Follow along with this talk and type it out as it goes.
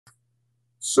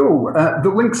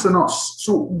The Lynx and Us.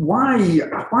 So why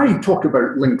talk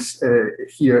about lynx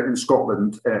here in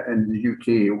Scotland, in the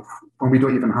UK, when we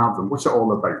don't even have them? What's it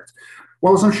all about?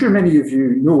 Well, as I'm sure many of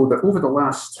you know, that over the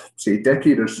last, say,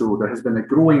 decade or so, there has been a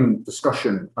growing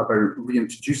discussion about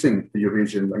reintroducing the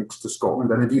Eurasian lynx to Scotland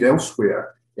and indeed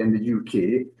elsewhere in the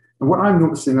UK. And what I'm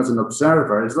noticing as an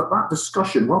observer is that that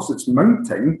discussion, whilst it's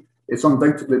mounting, it's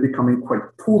undoubtedly becoming quite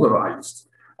polarised.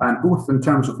 And both in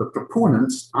terms of the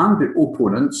proponents and the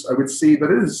opponents, I would say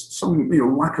there is some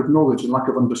lack of knowledge and lack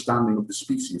of understanding of the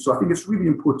species. So I think it's really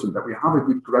important that we have a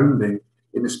good grounding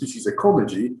in the species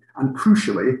ecology and,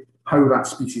 crucially, how that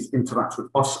species interacts with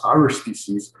us, our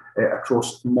species,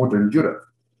 across modern Europe.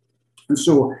 And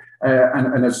so,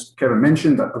 and as Kevin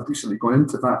mentioned, I've recently gone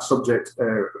into that subject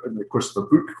in the course of a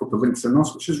book called The Lynx and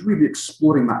Us, which is really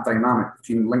exploring that dynamic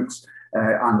between lynx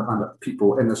and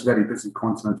people in this very busy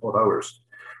continent of ours.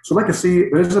 So like I say,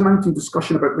 there is a mounting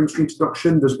discussion about lynx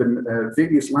reintroduction. There's been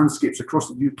various landscapes across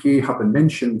the UK have been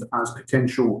mentioned as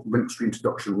potential lynx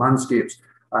reintroduction landscapes.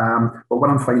 But what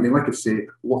I'm finding, like I say,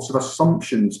 lots of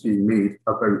assumptions being made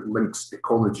about lynx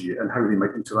ecology and how they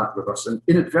might interact with us. And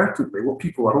inadvertently, what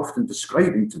people are often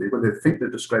describing to me when they think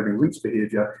they're describing lynx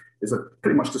behaviour is they're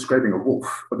pretty much describing a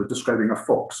wolf or they're describing a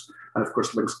fox. And of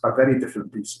course, lynx are very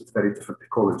different beasts with very different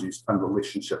ecologies and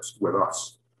relationships with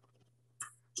us.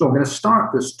 So I'm going to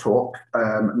start this talk,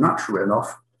 naturally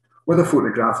enough, with a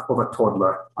photograph of a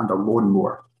toddler and a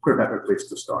lawnmower. Quite a better place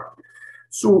to start.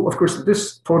 So, of course,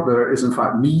 this toddler is in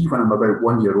fact me when I'm about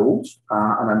 1 year old,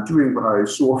 and I'm doing what I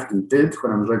so often did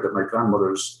when I was out at my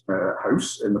grandmother's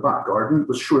house in the back garden,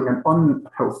 was showing an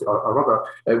unhealthy, or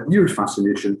rather weird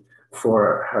fascination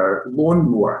for her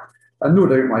lawnmower. And no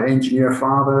doubt my engineer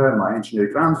father and my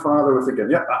engineer grandfather were thinking,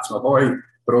 yeah, that's my boy.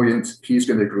 Brilliant, he's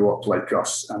going to grow up like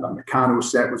us. And a Meccano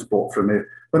set was bought for me,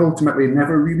 but ultimately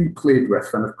never really played with.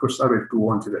 And of course, I would go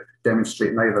on to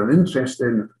demonstrate neither an interest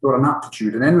in nor an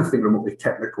aptitude in anything remotely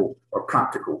technical or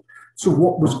practical. So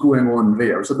what was going on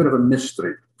there? It was a bit of a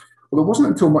mystery. Well, it wasn't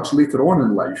until much later on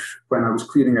in life, when I was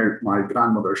clearing out my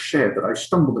grandmother's shed, that I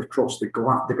stumbled across the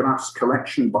grass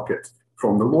collection bucket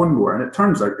from the lawnmower. And it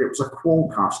turns out it was a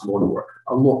Qualcast lawnmower,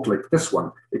 a lot like this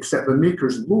one, except the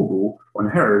maker's logo on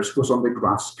hers was on the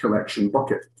grass collection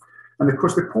bucket. And of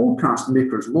course, the Qualcast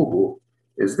maker's logo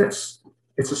is this.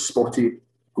 It's a spotty,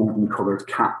 golden-coloured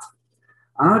cat.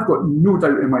 And I've got no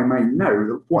doubt in my mind now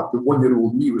that what the 1 year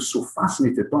old me was so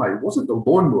fascinated by wasn't the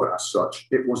lawnmower as such,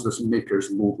 it was this maker's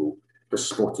logo, the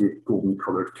spotty,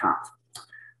 golden-coloured cat.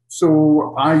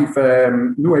 So I've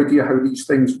no idea how these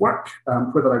things work,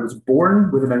 whether I was born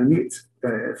with an innate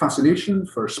fascination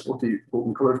for spotty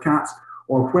golden-coloured cats,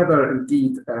 or whether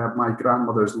indeed my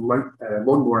grandmother's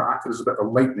lawnmower acted as a bit of a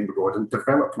lightning rod and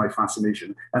developed my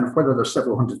fascination, and whether there's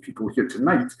several hundred people here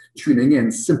tonight tuning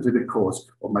in simply because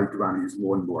of my granny's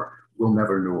lawnmower. We'll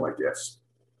never know, I guess.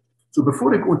 So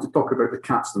before I go on to talk about the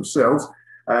cats themselves,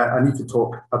 I need to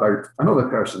talk about another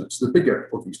person. It's the bigger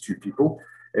of these two people.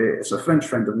 It's a French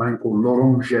friend of mine called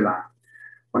Laurent Gélin.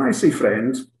 When I say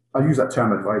friend, I use that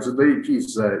term advisedly.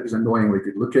 He's annoyingly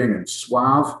good looking and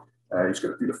suave. He's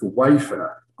got a beautiful wife and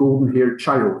a golden-haired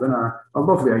child and a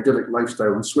lovely idyllic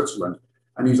lifestyle in Switzerland.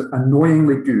 And he's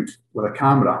annoyingly good with a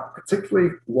camera, particularly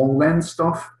long lens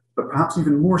stuff, but perhaps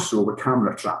even more so with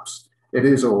camera traps. It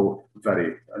is all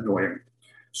very annoying.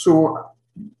 So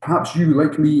perhaps you,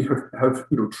 like me, have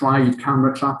tried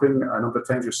camera trapping a number of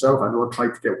times yourself. I know I've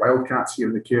tried to get wildcats here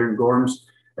in the Cairngorms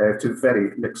to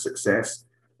very mixed success.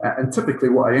 And typically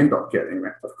what I end up getting,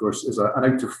 of course, is an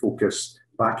out of focus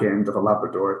back end of a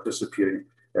Labrador disappearing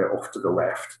off to the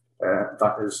left.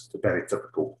 That is very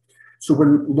typical. So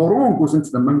when Laurent goes into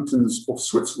the mountains of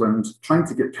Switzerland trying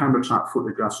to get camera trap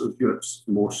photographs of Europe's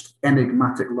most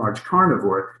enigmatic large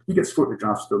carnivore, he gets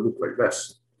photographs that look like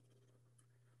this.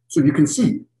 So you can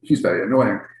see he's very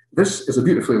annoying. This is a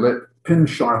beautifully lit,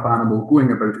 pin-sharp animal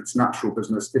going about its natural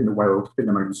business in the wild in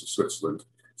the mountains of Switzerland.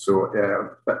 So,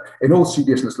 but in all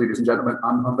seriousness, ladies and gentlemen,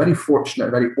 I'm very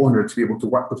fortunate, very honoured to be able to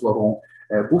work with Laurent,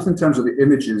 both in terms of the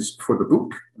images for the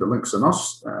book, The Lynx and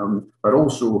Us, but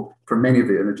also for many of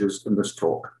the images in this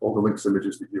talk. All the lynx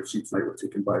images that you'll see tonight were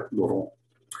taken by Laurent.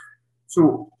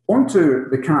 So, on to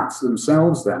the cats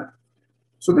themselves then.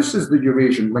 So this is the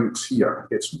Eurasian lynx here.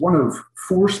 It's one of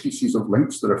 4 species of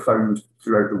lynx that are found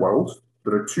throughout the world.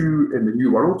 There are 2 in the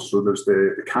New World. So there's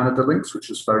the Canada lynx, which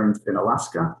is found in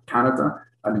Alaska, Canada,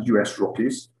 and the US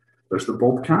Rockies. There's the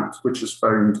bobcat, which is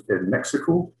found in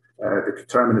Mexico, the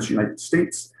coterminous United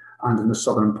States, and in the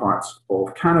southern parts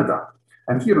of Canada.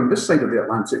 And here on this side of the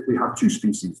Atlantic, we have 2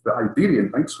 species, the Iberian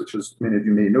lynx, which as many of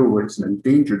you may know, is an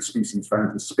endangered species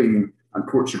found in Spain and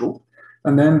Portugal.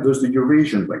 And then there's the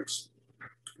Eurasian lynx.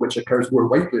 which occurs more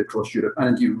widely across Europe and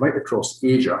indeed right across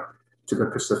Asia to the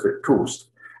Pacific coast.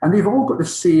 And they've all got the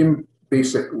same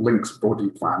basic lynx body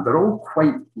plan. They're all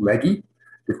quite leggy.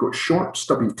 They've got short,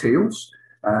 stubby tails.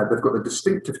 They've got the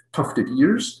distinctive tufted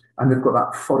ears, and they've got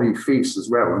that furry face as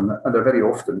well, and they're very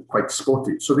often quite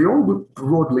spotty. So they all look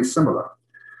broadly similar.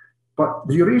 But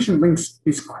the Eurasian lynx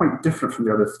is quite different from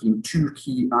the other three in two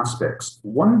key aspects.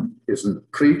 One is in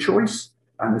prey choice,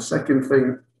 and the second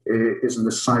thing is in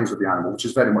the size of the animal, which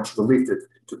is very much related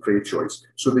to prey choice.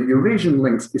 So the Eurasian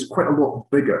lynx is quite a lot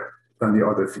bigger than the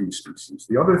other three species.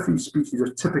 The other three species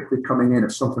are typically coming in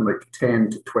at something like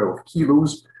 10 to 12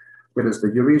 kilos, whereas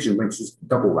the Eurasian lynx is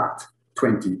double that,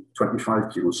 20, 25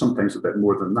 kilos, sometimes a bit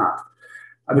more than that.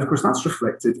 And of course, that's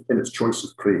reflected in its choice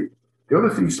of prey. The other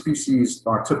three species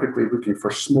are typically looking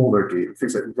for smaller game,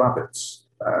 things like rabbits,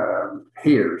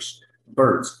 hares,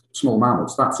 birds, small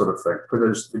mammals, that sort of thing,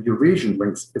 whereas the Eurasian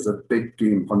lynx is a big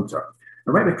game hunter.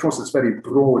 And right across its very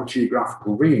broad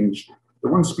geographical range, the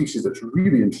one species that's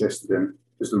really interested in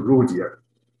is the roe deer.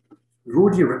 Roe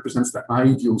deer represents the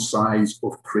ideal size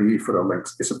of prey for a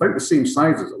lynx. It's about the same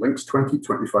size as a lynx, 20,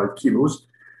 25 kilos.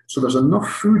 So there's enough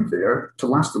food there to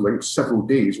last the lynx several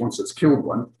days once it's killed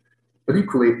one. But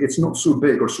equally, it's not so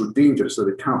big or so dangerous that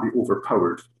it can't be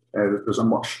overpowered. There's a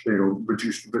much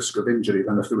reduced risk of injury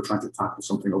than if they were trying to tackle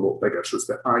something a lot bigger. So it's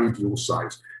the ideal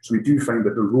size. So we do find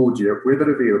that the roe deer, where they're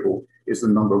available, is the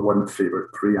 #1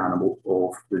 favourite prey animal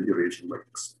of the Eurasian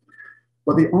lynx.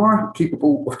 But they are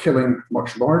capable of killing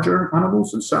much larger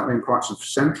animals, and certainly in parts of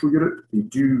Central Europe, they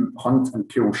do hunt and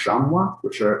kill chamois,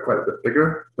 which are quite a bit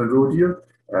bigger than roe deer.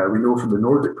 We know from the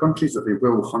Nordic countries that they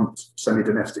will hunt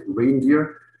semi-domestic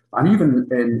reindeer. And even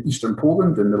in eastern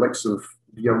Poland, in the likes of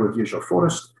Białowieża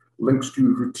forest, lynx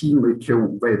do routinely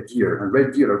kill red deer. And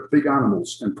red deer are big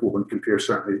animals in Poland compared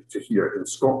certainly to here in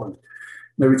Scotland.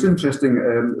 Now, it's interesting,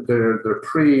 their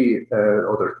prey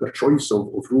or their choice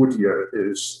of roe deer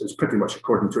is pretty much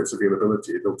according to its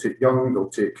availability. They'll take young, they'll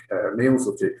take males,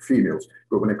 they'll take females.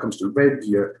 But when it comes to red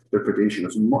deer, their predation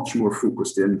is much more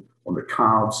focused in on the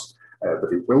calves.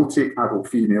 But they will take adult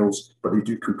females, but they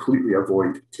do completely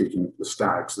avoid taking the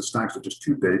stags. The stags are just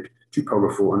too big, too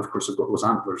powerful, and of course they've got those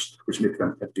antlers, which make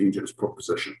them a dangerous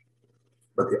proposition.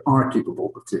 But they are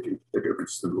capable of taking bigger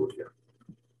beasts than roe deer.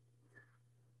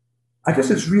 I guess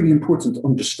it's really important to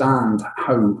understand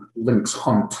how lynx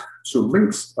hunt. So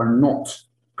lynx are not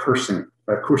coursing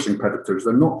predators.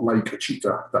 They're not like a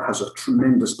cheetah that has a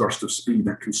tremendous burst of speed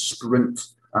and can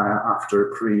sprint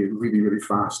after prey really, really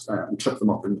fast and trip them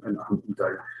up and hunt them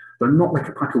down. They're not like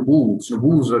a pack of wolves.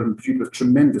 Wolves are imbued with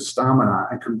tremendous stamina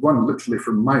and can run literally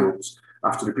for miles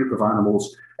after a group of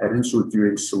animals, and in so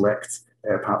doing select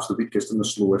perhaps the weakest and the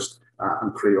slowest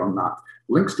and prey on that.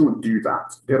 Lynx don't do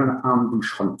that. They're an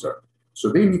ambush hunter. So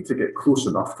they need to get close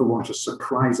enough to launch a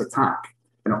surprise attack.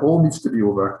 And it all needs to be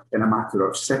over in a matter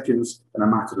of seconds and a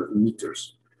matter of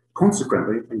meters.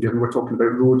 Consequently, and given we're talking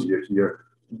about roe deer here,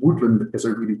 woodland is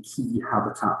a really key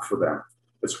habitat for them.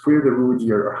 It's where the roe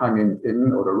deer are hanging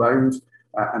in or around,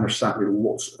 and there's certainly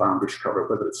lots of ambush cover,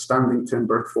 whether it's standing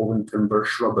timber, fallen timber,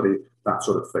 shrubbery, that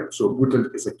sort of thing. So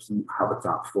woodland is a key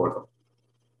habitat for them.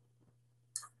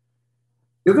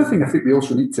 The other thing I think we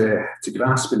also need to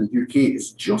grasp in the UK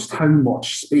is just how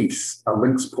much space a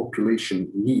lynx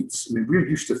population needs. I mean, we're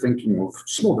used to thinking of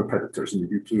smaller predators in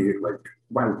the UK, like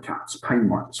wildcats, pine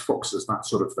martens, foxes, that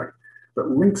sort of thing. But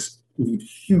lynx need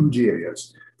huge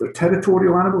areas. They're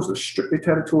territorial animals, they're strictly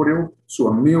territorial, so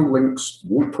a male lynx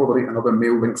won't tolerate another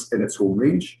male lynx in its home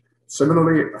range.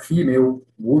 Similarly, a female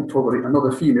won't tolerate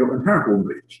another female in her home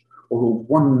range, although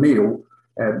one male,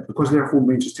 because their home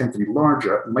ranges tend to be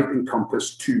larger, might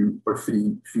encompass 2 or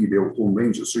 3 female home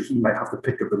ranges, so he might have to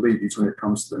pick up the ladies when it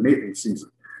comes to the mating season.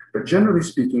 But generally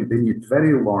speaking, they need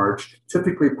very large,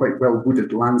 typically quite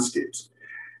well-wooded landscapes.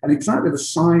 And exactly the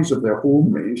size of their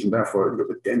home range, and therefore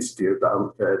the density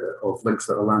of lynx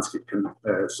that a landscape can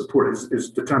support,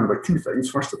 is determined by 2 things.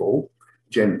 First of all,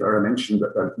 gender. I mentioned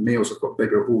that males have got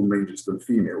bigger home ranges than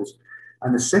females.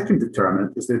 And the second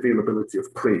determinant is the availability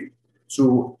of prey.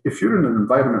 So if you're in an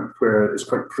environment where it's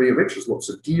quite prey rich, there's lots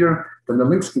of deer, then the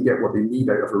lynx can get what they need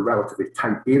out of a relatively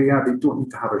tight area. They don't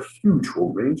need to have a huge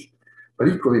home range. But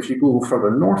equally, if you go further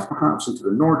north, perhaps into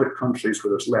the Nordic countries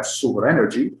where there's less solar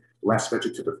energy, less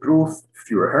vegetative growth,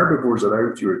 fewer herbivores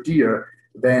around, fewer deer,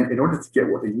 then in order to get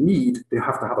what they need, they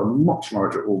have to have a much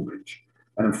larger home range.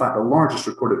 And in fact, the largest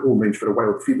recorded home range for a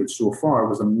wild felid so far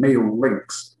was a male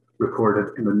lynx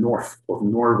recorded in the north of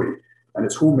Norway. And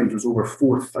its home range was over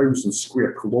 4,000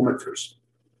 square kilometres,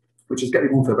 which is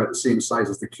getting on to about the same size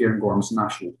as the Cairngorms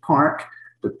National Park,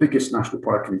 the biggest national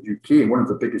park in the UK, and one of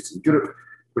the biggest in Europe.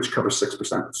 which covers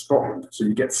 6% of Scotland. So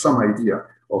you get some idea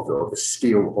of the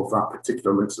scale of that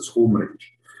particular lynx's home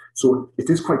range. So it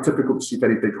is quite typical to see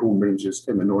very big home ranges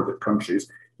in the Nordic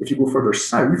countries. If you go further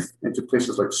south into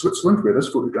places like Switzerland, where this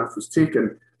photograph was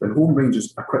taken, then home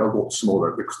ranges are quite a lot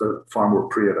smaller because there are far more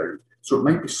prey around. So it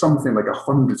might be something like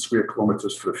 100 square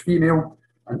kilometres for a female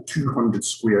and 200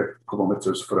 square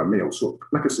kilometres for a male. So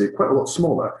like I say, quite a lot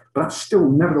smaller, but that's still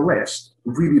nevertheless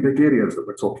really big areas that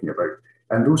we're talking about.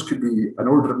 And those could be an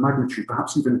order of magnitude,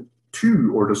 perhaps even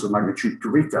 2 orders of magnitude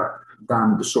greater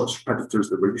than the sorts of predators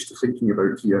that we're used to thinking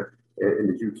about here in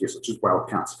the UK, such as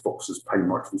wildcats, foxes, pine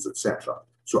martens, etc.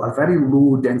 So a very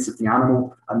low density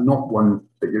animal, and not one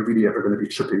that you're really ever going to be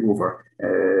tripping over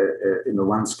in the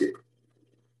landscape.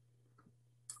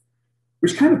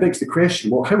 Which kind of begs the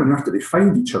question, well, how on earth do they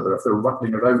find each other if they're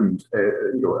running around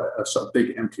a sort of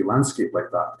big empty landscape like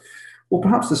that? Well,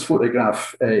 perhaps this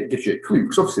photograph gives you a clue,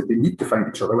 because obviously they need to find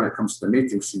each other when it comes to the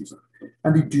mating season.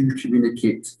 And they do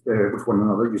communicate with one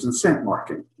another using scent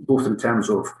marking, both in terms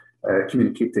of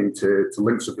communicating to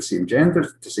lynx of the same gender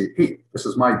to say, hey, this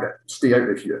is my bit, stay out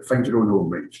of here, find your own home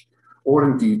range. Or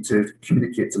indeed to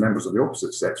communicate to members of the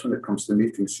opposite sex when it comes to the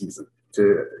mating season,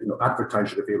 to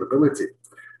advertise your availability.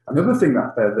 Another thing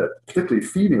that particularly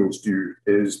females do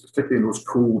is, particularly in those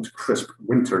cold, crisp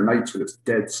winter nights when it's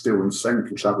dead still and sound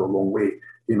can travel a long way,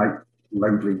 they might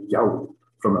loudly yowl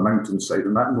from a mountainside,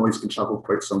 and that noise can travel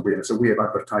quite some way. And it's a way of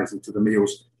advertising to the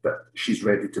males that she's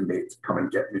ready to mate, come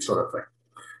and get me, sort of thing.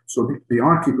 So they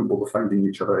are capable of finding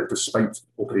each other despite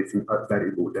operating at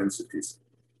very low densities.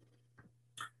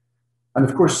 And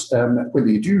of course, when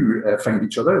they do find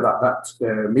each other,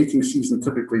 that mating season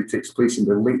typically takes place in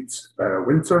the late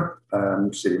winter,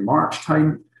 say March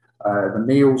time. The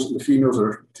males and the females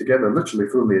are together literally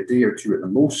for only a day or two at the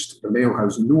most. The male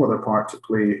has no other part to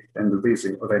play in the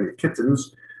raising of any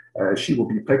kittens. She will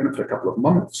be pregnant for a couple of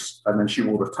months, and then she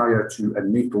will retire to a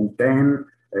natal den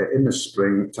in the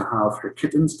spring to have her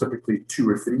kittens, typically 2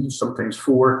 or 3, sometimes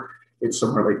 4, in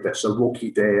somewhere like this, a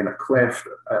rocky den, a cleft,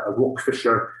 a rock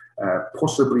fissure,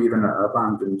 possibly even an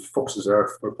abandoned fox's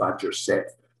earth or badger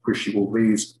set, where she will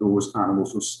raise those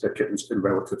animals, those kittens, in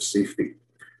relative safety.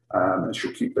 And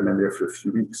she'll keep them in there for a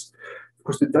few weeks. Of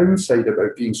course, the downside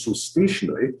about being so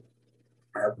stationary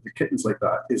with the kittens like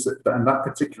that is that in that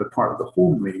particular part of the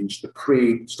home range, the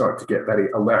prey start to get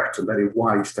very alert and very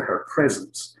wise to her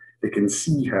presence. They can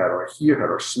see her or hear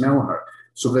her or smell her.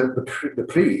 So the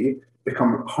prey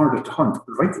become harder to hunt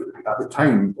right at the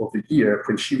time of the year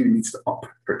when she really needs to up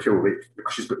her kill rate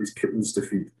because she's got these kittens to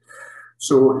feed.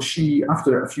 So she,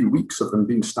 after a few weeks of them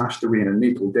being stashed away in a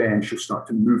natal den, she'll start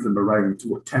to move them around to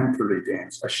more temporary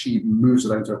dens as she moves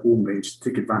around her home range to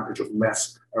take advantage of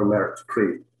less alert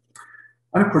prey.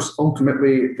 And of course,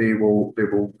 ultimately, they will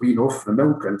wean off the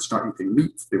milk and start eating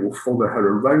meat. They will follow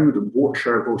her around and watch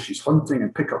her while she's hunting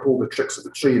and pick up all the tricks of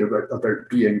the trade about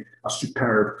being a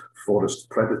superb forest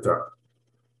predator.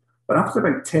 But after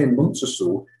about 10 months or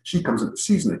so, she comes into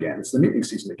season again. It's the mating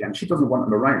season again. She doesn't want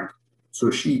them around.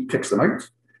 So she kicks them out,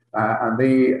 and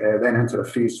they then enter a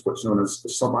phase, what's known as the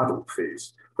sub-adult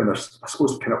phase, when they're, I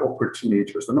suppose, kind of awkward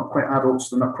teenagers. They're not quite adults,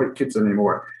 they're not quite kids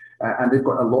anymore. And they've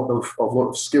got a lot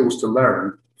of skills to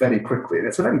learn very quickly. And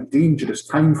it's a very dangerous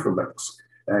time for lynx.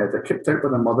 They're kicked out by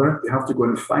their mother. They have to go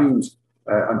and find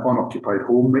an unoccupied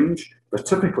home range. They're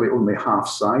typically only half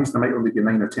size. They might only be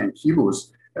 9 or 10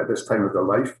 kilos at this time of their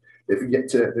life. They've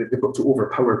got to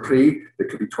overpower prey that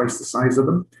could be twice the size of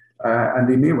them. And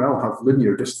they may well have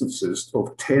linear distances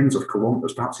of tens of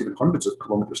kilometres, perhaps even hundreds of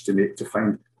kilometres to make to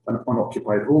find an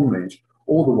unoccupied home range,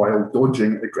 all the while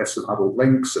dodging aggressive adult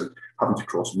lynx and having to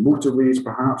cross motorways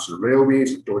perhaps, and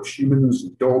railways, and dodge humans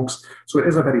and dogs. So it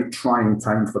is a very trying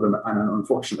time for them, and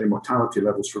unfortunately mortality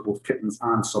levels for both kittens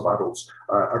and sub-adults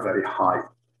are very high.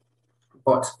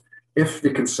 But if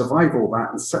they can survive all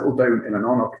that and settle down in an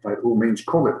unoccupied home range,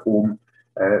 call it home,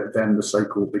 then the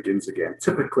cycle begins again.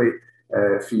 Typically,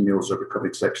 females are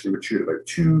becoming sexually mature about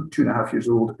 2.5 years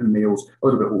old, and males a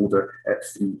little bit older at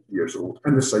 3 years old,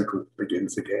 and the cycle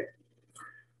begins again.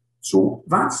 So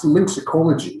that's lynx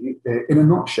ecology in a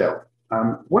nutshell.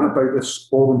 What about this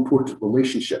all-important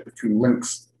relationship between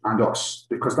lynx and us?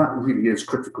 Because that really is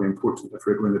critically important if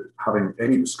we're going to be having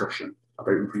any discussion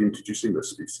about reintroducing this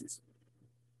species.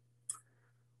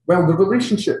 Well, the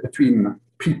relationship between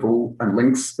people and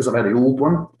lynx is a very old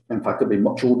one. In fact, it'll be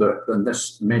much older than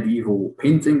this medieval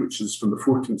painting, which is from the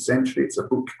 14th century. It's a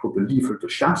book called the Livre de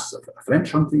Chasse, a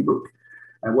French hunting book.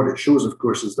 And what it shows, of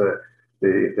course, is the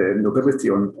nobility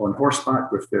on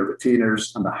horseback with their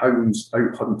retainers and the hounds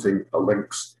out hunting a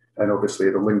lynx And obviously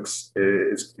the lynx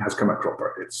has come a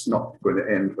cropper. It's not going to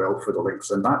end well for the lynx.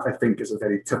 And that, I think, is a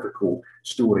very typical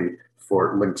story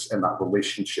for lynx in that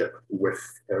relationship with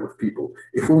people.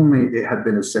 If only it had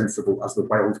been as sensible as the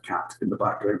wildcat in the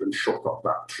background and shot up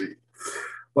that tree.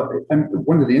 But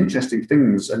one of the interesting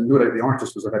things, and no doubt the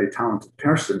artist was a very talented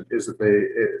person, is that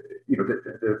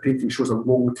the painting shows a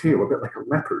long tail, a bit like a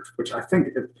leopard, which I think,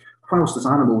 whilst this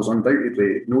animal was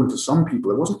undoubtedly known to some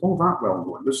people, it wasn't all that well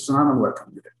known. This is an animal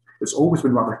that it's always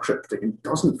been rather cryptic and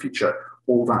doesn't feature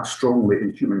all that strongly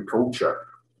in human culture.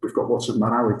 We've got lots of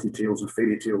morality tales and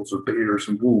fairy tales of bears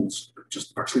and wolves, but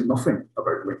just virtually nothing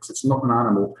about lynx. It's not an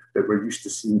animal that we're used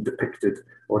to seeing depicted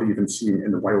or even seeing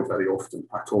in the wild very often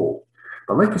at all.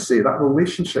 But like I say, that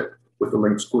relationship with the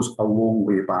lynx goes a long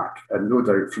way back. And no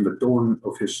doubt from the dawn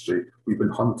of history, we've been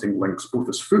hunting lynx both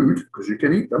as food, because you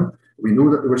can eat them. We know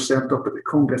that they were served up at the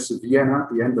Congress of Vienna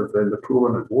at the end of the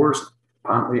Napoleonic Wars.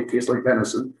 Apparently it tastes like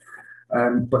venison.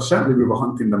 But certainly we were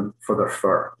hunting them for their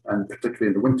fur. And particularly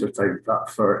in the wintertime, that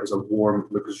fur is a warm,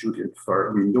 luxuriant fur.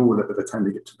 And we know that by the time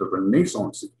we get to the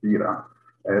Renaissance era,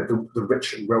 the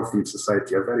rich and wealthy in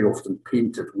society are very often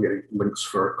painted wearing lynx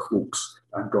fur cloaks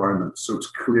and garments. So it's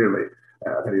clearly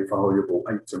a very valuable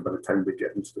item by the time we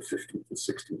get into the 15th and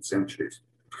 16th centuries.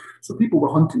 So people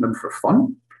were hunting them for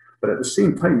fun, but at the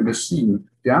same time in this scene,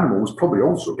 the animal was probably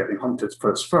also getting hunted for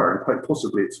its fur and quite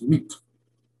possibly its meat.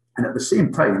 And at the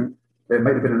same time, there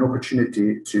might have been an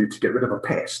opportunity to get rid of a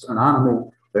pest, an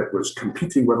animal that was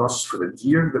competing with us for the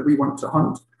deer that we want to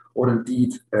hunt, or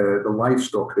indeed the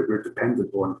livestock that we're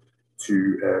dependent on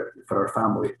for our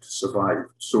family to survive.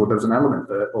 So there's an element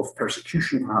of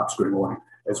persecution perhaps going on,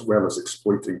 as well as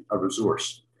exploiting a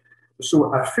resource.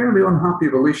 So a fairly unhappy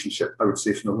relationship, I would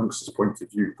say, from the lynx's point of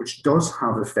view, which does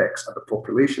have effects at the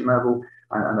population level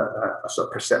and at a sort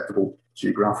of perceptible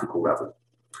geographical level.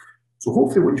 So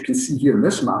hopefully what you can see here in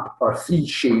this map are three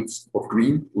shades of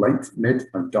green, light, mid,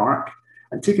 and dark.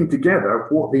 And taken together,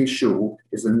 what they show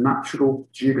is the natural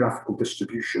geographical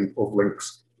distribution of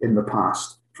lynx in the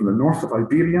past, from the north of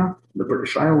Iberia, the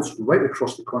British Isles, right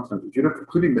across the continent of Europe,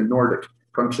 including the Nordic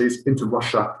countries, into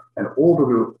Russia, and all the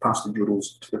way past the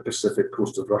Urals to the Pacific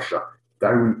coast of Russia,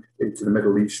 down into the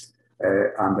Middle East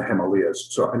and the Himalayas.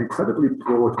 So an incredibly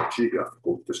broad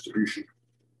geographical distribution.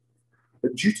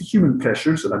 But due to human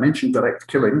pressures, and I mentioned direct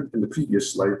killing in the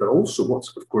previous slide, but also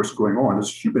what's of course going on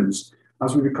is humans,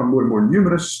 as we become more and more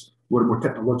numerous, more and more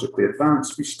technologically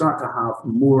advanced, we start to have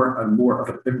more and more of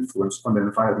an influence on the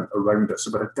environment around us.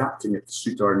 So we're adapting it to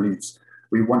suit our needs.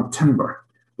 We want timber,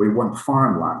 we want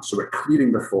farmland, so we're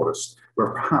clearing the forest.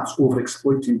 We're perhaps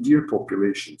overexploiting deer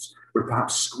populations. We're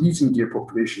perhaps squeezing deer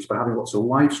populations by having lots of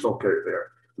livestock out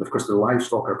there. And of course, the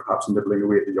livestock are perhaps nibbling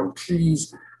away at the young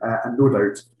trees and no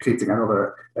doubt creating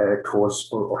another cause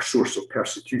or source of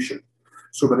persecution.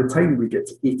 So by the time we get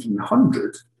to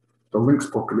 1800, the lynx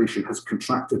population has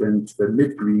contracted into the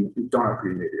mid-green and dark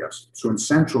green areas. So in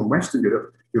Central and Western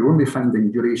Europe, you're only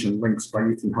finding Eurasian lynx by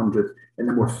 1800 in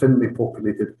the more thinly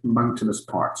populated mountainous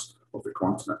parts of the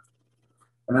continent.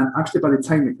 And then actually by the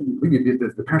time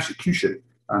the persecution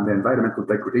and the environmental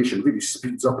degradation really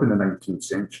speeds up in the 19th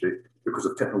century because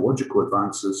of technological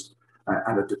advances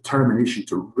and a determination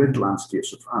to rid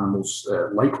landscapes of animals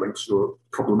like lynx, or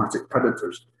problematic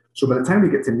predators. So by the time we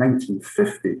get to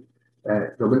 1950,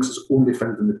 the lynx is only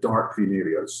found in the dark green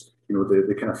areas,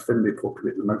 the kind of thinly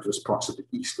populated mountainous parts of the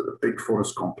east, of the big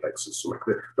forest complexes, so like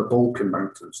the Balkan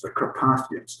Mountains, the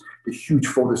Carpathians, the huge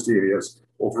forest areas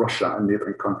of Russia and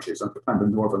neighbouring countries, and the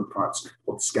northern parts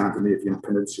of the Scandinavian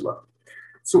peninsula.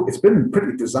 So it's been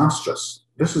pretty disastrous.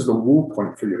 This is the low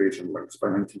point for Eurasian lynx by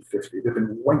 1950. They've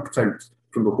been wiped out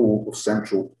from the whole of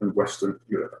Central and Western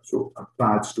Europe. So a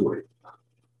bad story.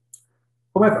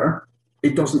 However,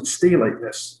 it doesn't stay like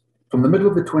this. From the middle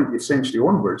of the 20th century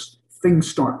onwards, things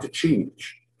start to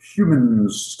change.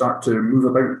 Humans start to move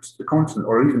about the continent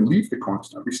or even leave the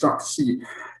continent. We start to see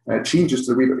changes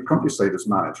to the way that the countryside is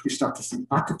managed. We start to see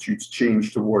attitudes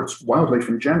change towards wildlife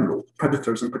in general,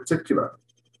 predators in particular.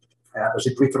 There's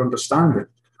a greater understanding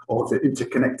of the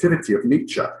interconnectivity of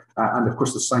nature, and of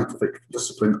course the scientific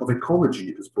discipline of ecology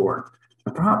is born.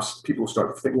 And perhaps people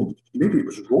start to think, well, maybe it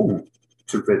was wrong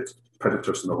to rid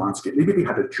predators in the landscape. Maybe they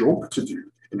had a job to do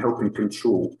in helping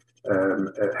control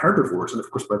herbivores. And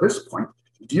of course, by this point,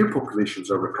 deer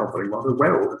populations are recovering rather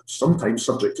well, sometimes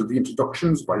subject to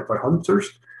reintroductions by hunters.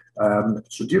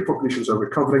 So deer populations are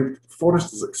recovering,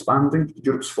 forest is expanding,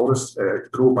 Europe's forests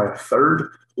grow by a third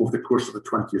over the course of the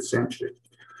 20th century.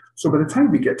 So by the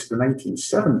time we get to the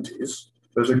 1970s,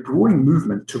 there's a growing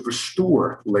movement to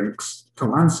restore lynx to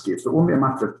landscapes that only a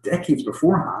matter of decades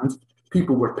beforehand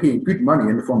people were paying good money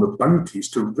in the form of bounties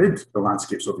to rid the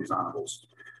landscapes of these animals.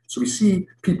 So we see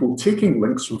people taking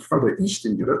lynx from further east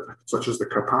in Europe, such as the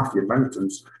Carpathian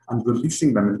Mountains, and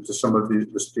releasing them into some of the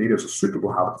areas of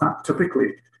suitable habitat,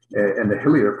 typically in the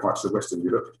hillier parts of Western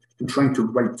Europe, and trying to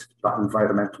right that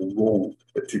environmental wrong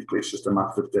that took place just a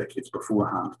matter of decades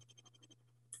beforehand.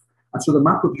 And so the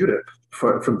map of Europe,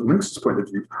 from the lynx's point of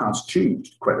view, has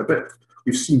changed quite a bit.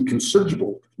 We've seen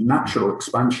considerable natural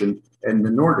expansion in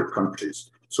the Nordic countries.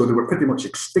 So they were pretty much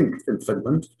extinct in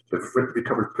Finland. They've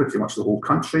recovered pretty much the whole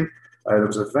country. There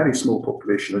was a very small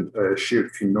population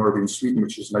shared between Norway and Sweden,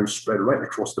 which is now spread right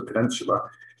across the peninsula.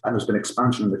 And there's been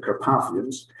expansion in the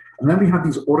Carpathians. And then we have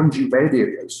these orangey red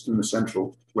areas in the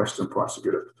central western parts of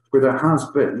Europe, where there has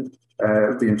been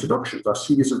reintroductions. A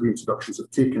series of reintroductions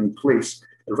have taken place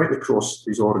right across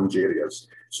these orange areas.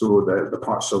 So the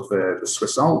parts of the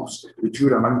Swiss Alps, the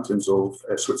Jura Mountains of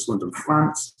Switzerland and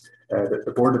France,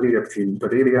 the border area between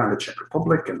Bavaria and the Czech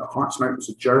Republic, and the Harz Mountains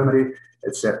of Germany,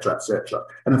 etc., etc.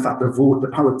 And in fact, the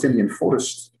Palatinian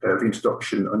forest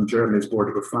reintroduction on Germany's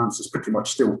border with France is pretty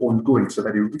much still ongoing. It's a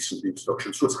very recent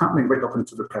reintroduction, so it's happening right up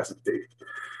into the present day.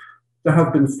 There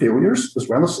have been failures as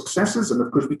well as successes, and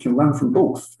of course we can learn from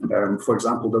both. For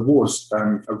example, there was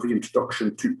a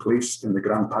reintroduction took place in the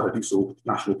Gran Paradiso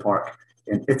National Park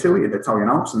in Italy, in the Italian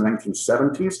Alps in the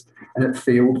 1970s, and it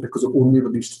failed because it only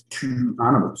released 2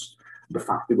 animals. The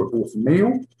fact they were both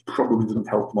male probably didn't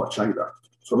help much either.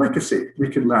 So like I say, we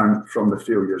can learn from the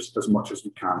failures as much as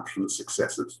we can from the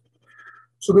successes.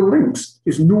 So the lynx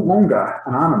is no longer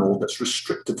an animal that's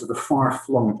restricted to the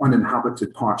far-flung,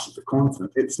 uninhabited parts of the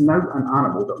continent. It's now an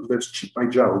animal that lives cheek by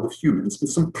jowl with humans in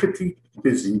some pretty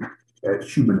busy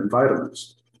human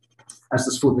environments. As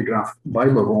this photograph by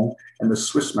Laurent in the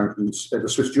Swiss mountains, the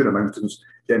Swiss Jura Mountains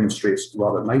demonstrates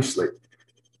rather nicely.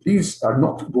 These are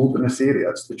not wilderness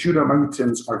areas. The Jura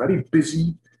Mountains are very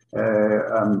busy,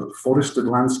 forested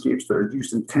landscapes that are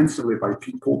used intensively by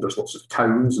people. There's lots of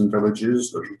towns and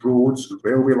villages, there's roads and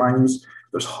railway lines,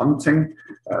 there's hunting,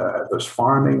 there's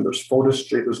farming, there's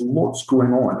forestry, there's lots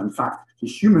going on. In fact, the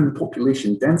human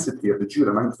population density of the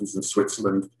Jura Mountains in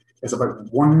Switzerland is about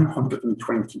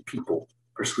 120 people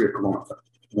per square kilometre,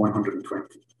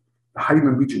 120. The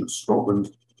Highland region of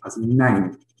Scotland has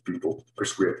 9 people per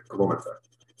square kilometre.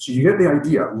 So you get the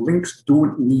idea, lynx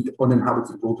don't need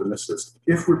uninhabited wildernesses.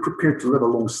 If we're prepared to live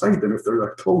alongside them, if there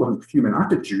are tolerant human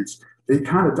attitudes, they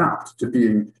can adapt to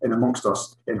being in amongst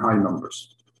us in high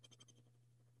numbers.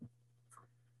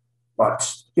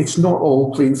 But it's not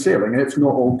all plain sailing, and it's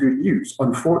not all good news.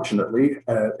 Unfortunately,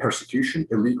 persecution,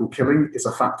 illegal killing is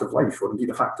a fact of life, or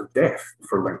indeed a fact of death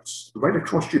for lynx right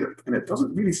across Europe. And it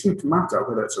doesn't really seem to matter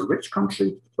whether it's a rich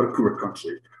country or a poor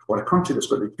country, or a country that's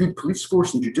got a good police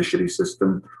force and judiciary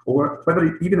system, or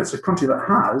whether even it's a country that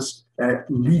has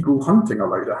legal hunting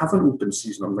allowed, it has an open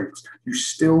season on lynx, you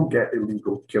still get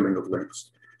illegal killing of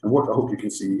lynx. And what I hope you can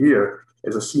see here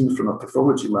is a scene from a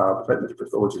pathology lab, a veterinary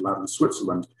pathology lab in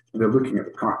Switzerland, and they're looking at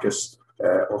the carcass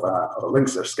of a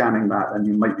lynx. They're scanning that, and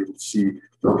you might be able to see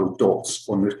the little dots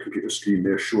on the computer screen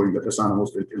there showing that this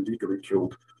animal's been illegally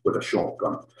killed with a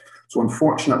shotgun. So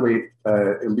unfortunately,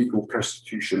 illegal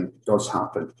persecution does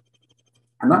happen.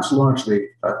 And that's largely,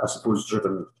 I suppose,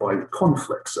 driven by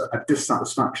conflicts, a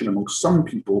dissatisfaction among some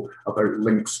people about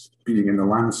lynx being in the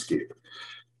landscape.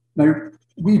 Now,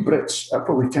 we Brits are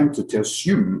probably tempted to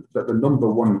assume that the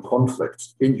 #1 conflict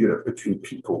in Europe between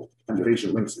people and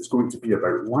Eurasian lynx is going to be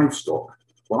about livestock.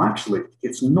 Well, actually,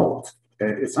 it's not.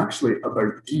 It's actually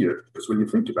about deer, because when you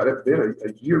think about it, they're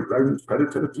a year-round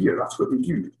predator of deer. That's what they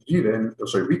do.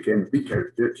 Week in, week out,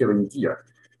 they're killing deer.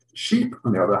 Sheep,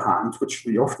 on the other hand, which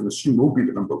we often assume will be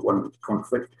the #1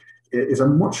 conflict, is a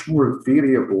much more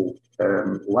variable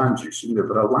land use. You know,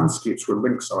 there are landscapes where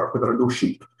lynx are, but there are no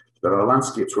sheep. There are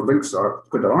landscapes where lynx are,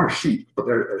 where there are sheep, but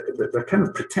they're kind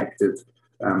of protected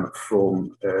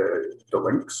from the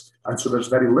lynx, and so there's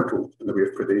very little in the way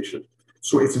of predation.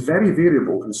 So it's very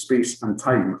variable in space and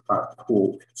time, that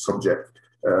whole subject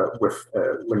with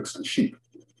lynx and sheep.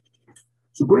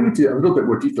 So going into a little bit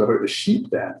more detail about the sheep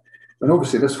then, and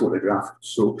obviously this photograph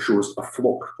shows a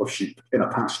flock of sheep in a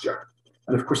pasture.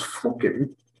 And of course,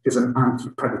 flocking is an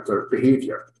anti-predator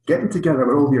behaviour. Getting together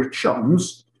with all your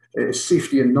chums is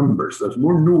safety in numbers. There's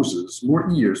more noses, more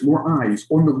ears, more eyes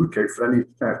on the lookout for any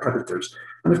predators.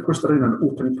 And of course, they're in an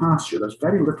open pasture. There's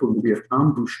very little in the way of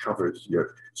ambush cover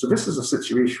here. So this is a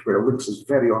situation where a lynx is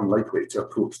very unlikely to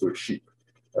approach those sheep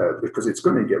because it's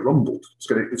going to get rumbled.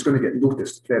 It's going to get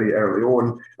noticed very early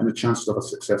on, and the chances of a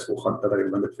successful hunt are very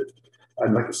limited.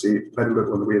 And like I say, very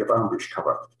little in the way of ambush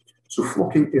cover. So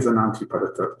flocking is an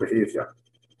anti-predator behaviour.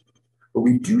 but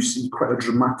we do see quite a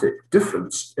dramatic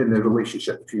difference in the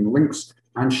relationship between lynx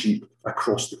and sheep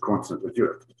across the continent of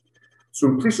Europe. So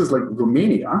in places like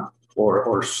Romania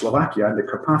or Slovakia and the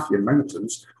Carpathian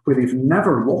Mountains, where they've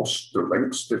never lost their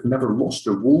lynx, they've never lost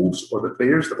their wolves or the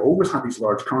bears, they've always had these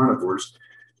large carnivores,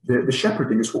 the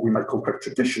shepherding is what we might call quite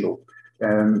traditional.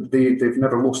 They've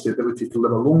never lost the ability to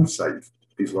live alongside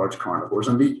these large carnivores,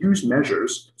 and they use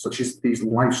measures such as these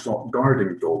livestock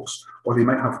guarding dogs, or they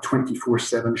might have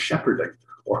 24/7 shepherding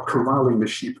or corralling the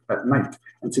sheep at night.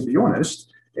 And to be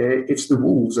honest, it's the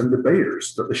wolves and the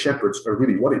bears that the shepherds are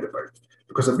really worried about,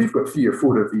 because if we've got 3 or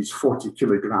 4 of these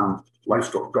 40-kilogram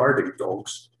livestock guarding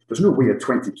dogs, there's no way a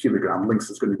 20-kilogram lynx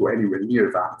is going to go anywhere near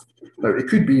that. Now, it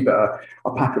could be that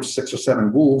a pack of 6 or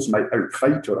 7 wolves might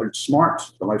outfight or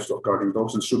outsmart the livestock guarding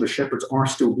dogs, and so the shepherds are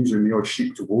still losing the odd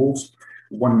sheep to wolves.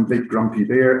 One big grumpy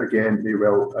bear, again, may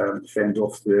well fend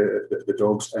off the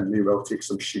dogs and may well take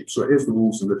some sheep. So it is the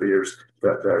wolves and the bears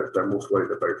that they're most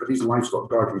worried about. But these livestock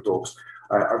guarding dogs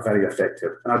are very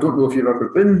effective. And I don't know if you've ever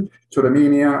been to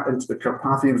Romania, into the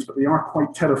Carpathians, but they are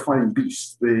quite terrifying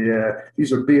beasts.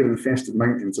 These are bear-infested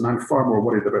mountains, and I'm far more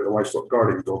worried about the livestock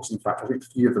guarding dogs. In fact, I think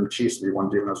 3 of them chased me one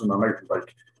day when I was on my mountain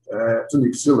bike. It's an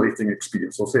exhilarating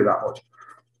experience, I'll say that much.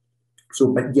 So,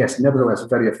 but yes, nevertheless,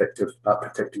 very effective at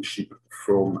protecting sheep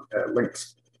from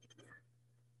lynx.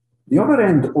 The other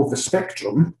end of the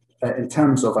spectrum, in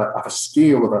terms of a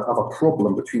scale of a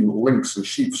problem between lynx and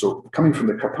sheep, so coming from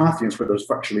the Carpathians, where there's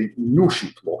virtually no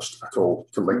sheep lost at all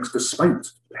to lynx, despite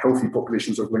healthy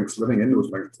populations of lynx living in those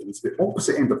mountains, the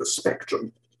opposite end of the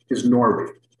spectrum is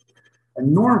Norway.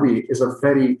 And Norway is a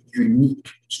very unique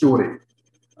story.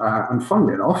 And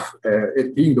funnily enough,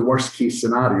 it being the worst case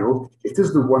scenario, it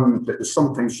is the one that is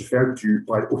sometimes referred to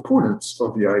by opponents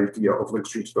of the idea of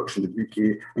lynx reintroduction in the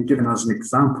UK, and given as an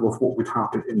example of what would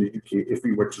happen in the UK if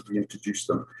we were to reintroduce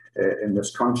them in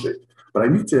this country. But I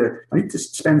need to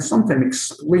spend some time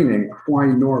explaining why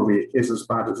Norway is as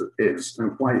bad as it is,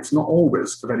 and why it's not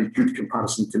always a very good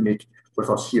comparison to make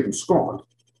with us here in Scotland.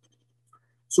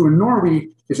 So Norway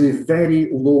is a very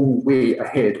long way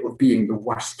ahead of being the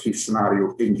worst case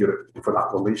scenario in Europe for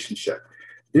that relationship.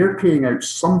 They're paying out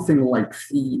something like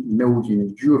 €3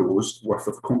 million worth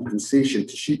of compensation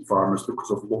to sheep farmers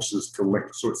because of losses to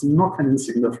lynx. So it's not an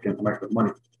insignificant amount of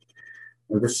money.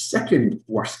 Now, the second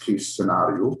worst case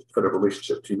scenario for the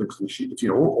relationship between lynx and sheep,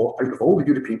 out of all the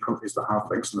European countries that have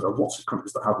lynx, and there are lots of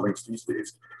countries that have lynx these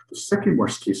days, the second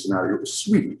worst case scenario is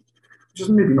Sweden, which is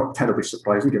maybe not terribly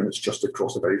surprising given it's just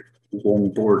across a very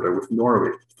long border with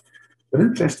Norway. But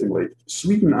interestingly,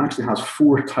 Sweden actually has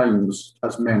 4 times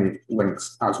as many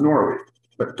lynx as Norway,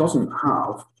 but doesn't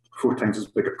have 4 times as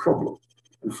big a problem.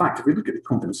 In fact, if we look at the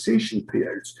compensation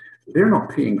payouts, they're not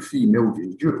paying €3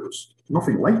 million,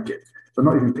 nothing like it. They're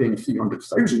not even paying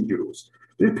 €300,000.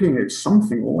 They're paying out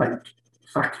something like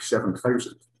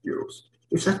 €37,000.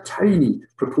 It's a tiny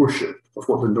proportion of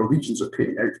what the Norwegians are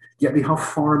paying out, yet they have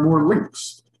far more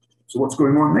lynx. So what's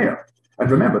going on there? And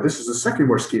remember, this is the second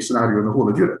worst case scenario in the whole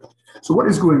of Europe. So what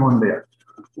is going on there?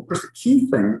 Well, of course, the key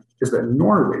thing is that in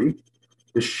Norway,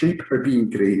 the sheep are being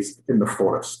grazed in the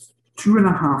forest.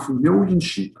 2.5 million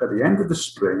sheep at the end of the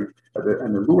spring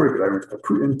in the lower ground are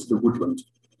put into the woodland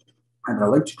and are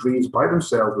allowed to graze by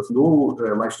themselves with no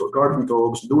livestock guarding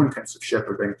dogs, no intensive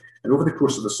shepherding. And over the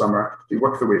course of the summer, they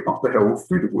work their way up the hill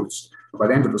through the woods. And by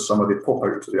the end of the summer, they pop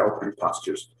out into the alpine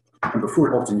pastures. And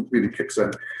before autumn really kicks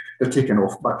in, they're taken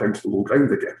off back down to the low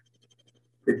ground again.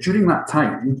 But during that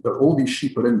time that all these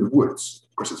sheep are in the woods,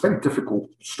 of course, it's a very difficult,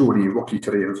 stony, rocky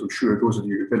terrain, as I'm sure those of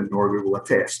you who've been in Norway will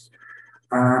attest.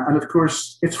 And of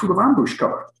course, it's full of ambush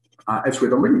cover. It's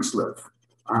where the lynx live.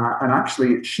 And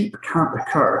actually, sheep can't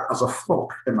occur as a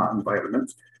flock in that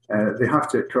environment. They have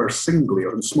to occur singly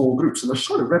or in small groups. And they're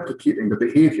sort of replicating the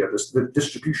behavior, the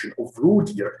distribution of roe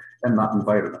deer in that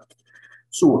environment.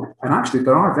 So, and actually,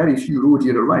 there are very few roe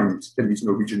deer around in these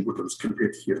Norwegian woodlands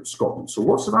compared to here in Scotland. So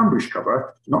lots of ambush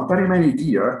cover, not very many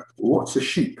deer, lots of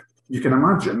sheep. You can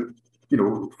imagine,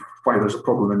 why there's a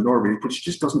problem in Norway, which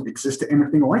just doesn't exist at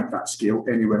anything like that scale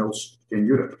anywhere else in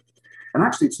Europe. And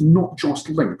actually, it's not just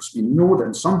lynx. We know that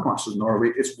in some parts of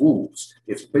Norway, it's wolves,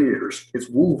 it's bears, it's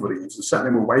wolverines, and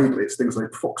certainly more widely, it's things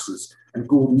like foxes and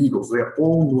golden eagles. They are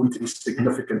all known to be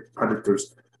significant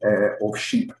predators of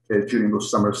sheep during those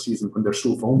summer seasons when they're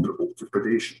so vulnerable to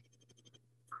predation.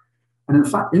 And in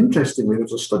fact, interestingly, there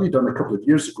was a study done a couple of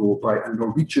years ago by a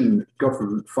Norwegian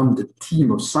government-funded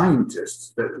team of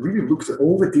scientists that really looks at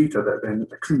all the data that had been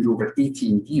accrued over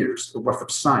 18 years worth of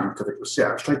scientific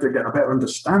research, trying to get a better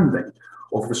understanding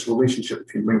of this relationship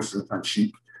between lynx and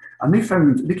sheep. And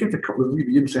they came to a couple of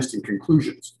really interesting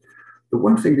conclusions. the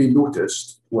one thing they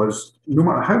noticed was no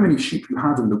matter how many sheep you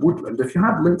had in the woodland, if you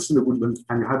had lynx in the woodland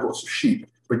and you had lots of sheep,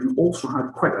 but you also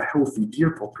had quite a healthy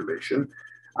deer population,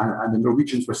 and the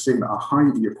Norwegians were saying that a high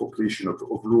deer population of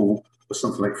roe was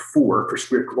something like 4 per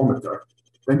square kilometre,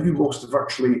 then you lost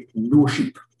virtually no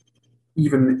sheep,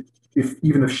 even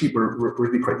if sheep were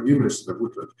really quite numerous in the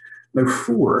woodland. Now,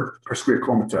 4 per square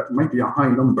kilometre might be a high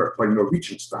number by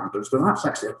Norwegian standards, but that's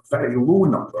actually a very low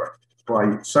number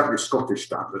by certainly Scottish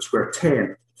standards, where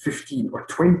 10, 15 or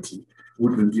 20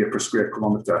 woodland deer per square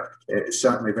kilometre is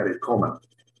certainly very common.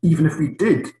 Even if we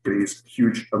did graze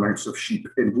huge amounts of sheep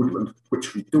in woodland,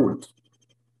 which we don't.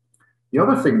 The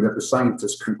other thing that the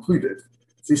scientists concluded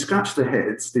is they scratched their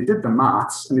heads, they did the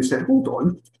maths, and they said, hold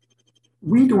on,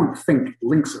 we don't think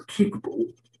lynx are capable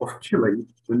of killing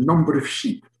the number of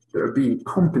sheep that are being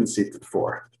compensated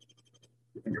for.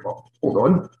 You think about, hold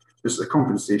on, this is a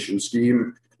compensation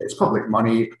scheme, it's public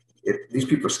money, these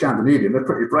people are Scandinavian, they're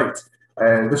pretty bright.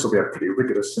 This will be a pretty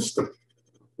rigorous system.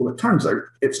 Well, it turns out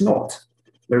it's not.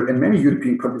 Now, in many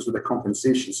European countries with a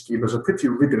compensation scheme, there's a pretty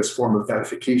rigorous form of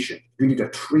verification. You need a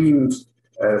trained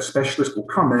specialist will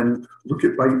come in, look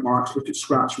at bite marks, look at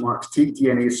scratch marks, take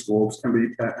DNA swabs,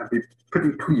 and be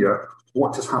pretty clear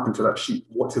what has happened to that sheep,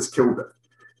 what has killed it.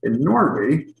 In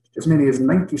Norway, as many as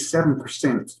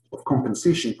 97% of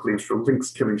compensation claims for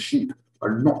lynx killing sheep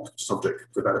are not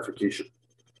subject to verification.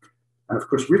 And of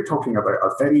course, we're talking about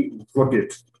a very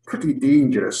rugged, pretty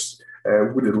dangerous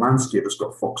wooded landscape that's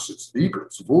got foxes,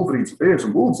 eagles, wolverines, bears,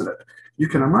 and wolves in it. You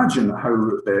can imagine how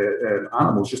the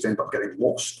animals just end up getting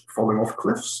lost, falling off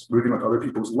cliffs, moving onto other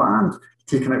people's land,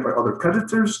 taken out by other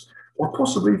predators, or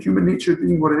possibly human nature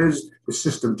being what it is, the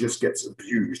system just gets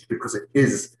abused because it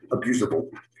is abusable.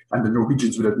 And the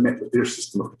Norwegians would admit that their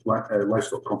system of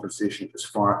livestock compensation is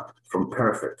far from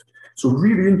perfect. So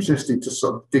really interesting to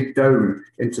sort of dig down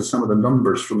into some of the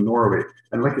numbers from Norway.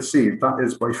 And like I say, that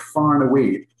is by far and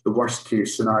away the worst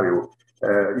case scenario.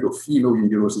 3 million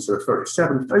euros instead of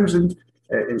 37,000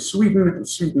 in Sweden, and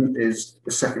Sweden is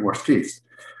the second worst case.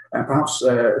 And perhaps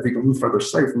if we can move further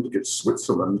south and look at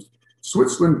Switzerland,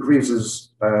 Switzerland grazes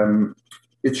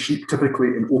its sheep typically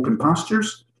in open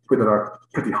pastures, where there are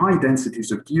pretty high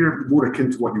densities of deer, more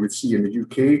akin to what you would see in the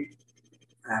UK.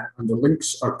 And the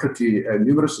lynx are pretty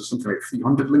numerous. There's something like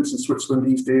 300 lynx in Switzerland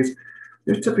these days.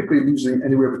 They're typically losing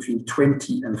anywhere between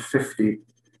 20 and 50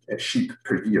 sheep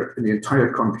per year in the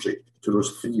entire country to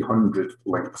those 300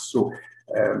 lynx. So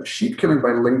sheep killing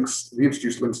by lynx,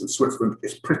 reintroduced lynx in Switzerland,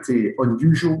 is pretty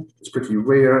unusual, it's pretty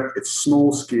rare, it's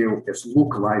small scale, it's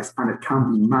localized, and it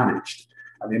can be managed.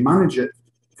 And they manage it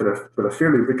with a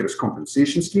fairly rigorous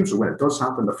compensation scheme. So when it does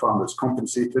happen, the farmer is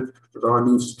compensated. But there are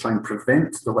means to try and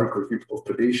prevent the likelihood of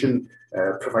predation,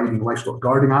 providing livestock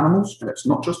guarding animals. And it's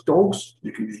not just dogs.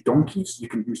 You can use donkeys, you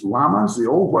can use llamas. They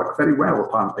all work very well,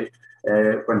 apparently,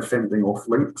 when fending off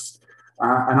lynx.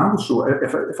 And also,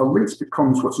 if a lynx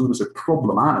becomes what's known as a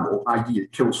problem animal, i.e.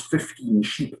 it kills 15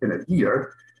 sheep in a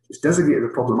year, it's designated a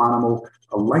problem animal,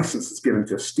 a license is given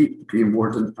to a state game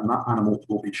warden, and that animal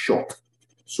will be shot.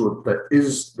 So there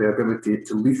is the ability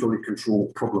to lethally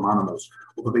control problem animals,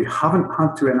 although they haven't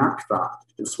had to enact that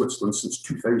in Switzerland since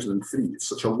 2003. It's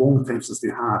such a long time since they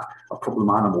had a problem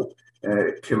animal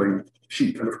killing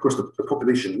sheep. And of course, the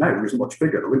population now is much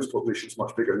bigger. The lynx population is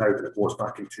much bigger now than it was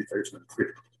back in 2003.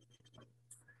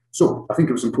 So I think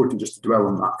it was important just to dwell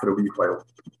on that for a wee while.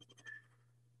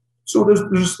 So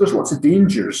there's lots of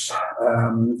dangers.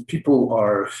 People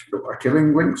are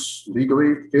killing lynx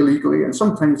legally, illegally, and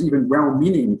sometimes even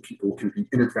well-meaning people can be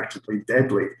inadvertently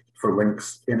deadly for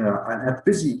lynx in a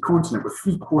busy continent with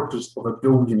 750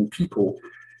 million people,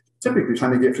 typically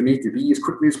trying to get from A to B as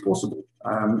quickly as possible.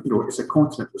 It's a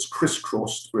continent that's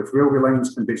crisscrossed with railway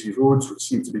lines and busy roads, which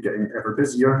seem to be getting ever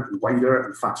busier and wider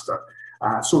and faster.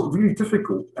 So really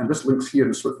difficult, and this lynx here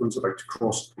in Switzerland is about to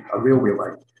cross a railway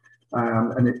line.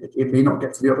 And it may not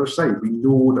get to the other side. We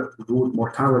know that road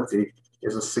mortality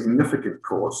is a significant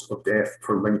cause of death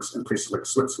for lynx in places like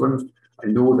Switzerland. I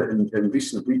know that in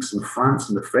recent weeks in France,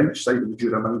 on the French side of the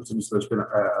Jura Mountains, there's been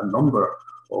a number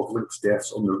of lynx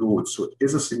deaths on the road. So it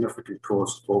is a significant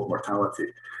cause of mortality.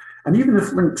 And even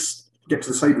if lynx get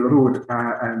to the side of the road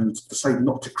and decide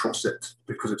not to cross it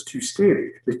because it's too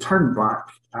scary, they turn back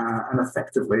and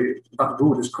effectively that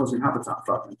road is causing habitat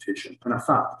fragmentation. And if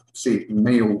that, say,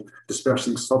 male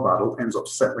dispersing subadult ends up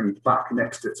settling back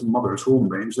next to its mother's home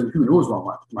range, then who knows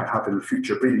what might happen in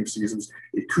future breeding seasons.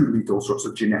 It could lead to all sorts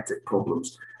of genetic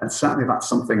problems. And certainly that's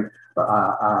something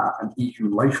that an EU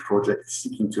Life project is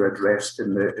seeking to address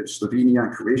in Slovenia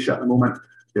and Croatia at the moment.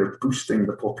 They're boosting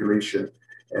the population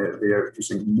they are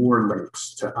using more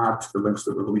lynx to add to the lynx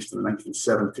that were released in the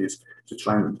 1970s to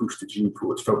try and boost the gene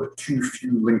pool. It's felt that too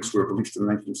few lynx were released in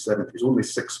the 1970s. Only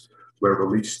 6 were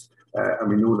released. And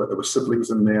we know that there were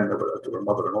siblings in there, and there were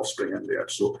mother and offspring in there.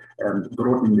 So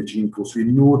broadening the gene pool. So we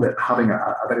know that having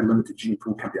a very limited gene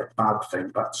pool can be a bad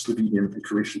thing. That Slovenian and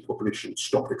Croatian population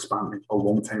stopped expanding a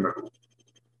long time ago.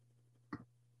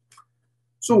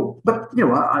 So, but you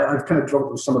know, I've kind of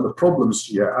developed some of the problems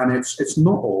here, and it's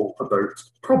not all about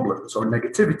problems or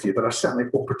negativity. There are certainly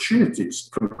opportunities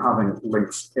from having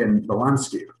lynx in the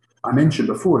landscape. I mentioned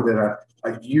before they're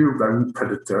a year-round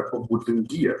predator of woodland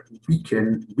deer, week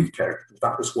in, week out.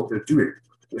 That is what they're doing.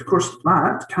 And of course,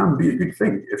 that can be a good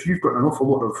thing. If you've got an awful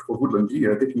lot of woodland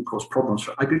deer, they can cause problems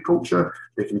for agriculture,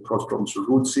 they can cause problems for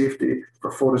road safety,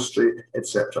 for forestry,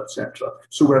 etc., etc.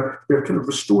 So we're kind of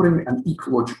restoring an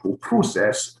ecological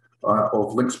process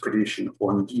of lynx predation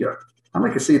on deer. And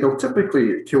like I say, they'll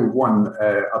typically kill one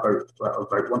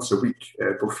about once a week.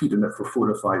 They'll feed on it for 4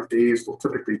 or 5 days. They'll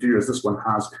typically do, as this one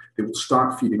has, they will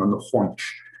start feeding on the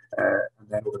haunch. And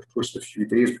then over the course of a few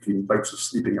days, between bouts of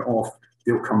sleeping it off,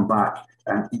 they'll come back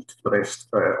and eat the rest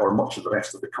or much of the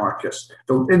rest of the carcass.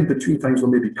 They'll, in between times, they'll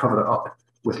maybe cover it up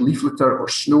with leaf litter or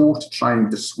snow to try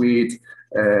and dissuade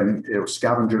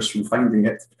scavengers from finding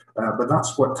it. But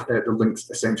that's what the lynx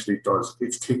essentially does.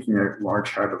 It's taking out large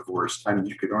herbivores, and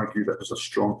you could argue that there's a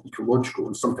strong ecological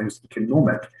and sometimes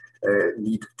economic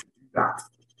need to do that.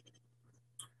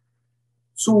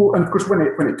 So, and of course, when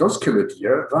it does kill a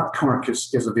deer, that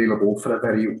carcass is available for a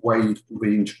very wide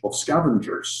range of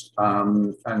scavengers.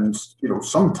 And, you know,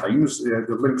 sometimes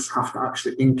the lynx have to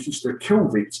actually increase their kill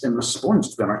rates in response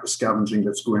to the amount of scavenging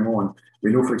that's going on.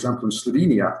 We know, for example, in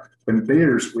Slovenia, when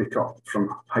bears wake up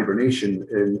from hibernation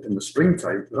in the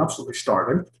springtime, they're absolutely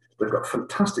starving. They've got a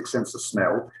fantastic sense of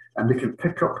smell, and they can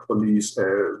pick up on these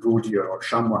roe deer or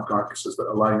chamois carcasses that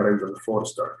are lying around in the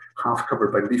forest or half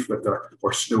covered by leaf litter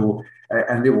or snow,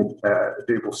 and they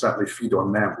will certainly feed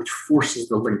on them, which forces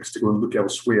the lynx to go and look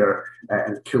elsewhere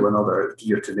and kill another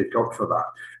deer to make up for that.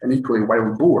 And equally,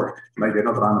 wild boar might be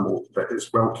another animal that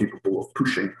is well capable of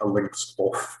pushing a lynx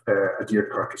off a deer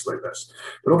carcass like this.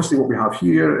 But obviously what we have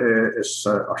here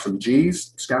are some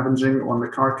jays scavenging on the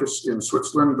carcass in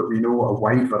Switzerland, but we know a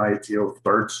wide variety of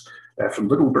birds, from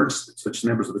little birds, such as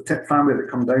members of the tit family that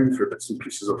come down for bits and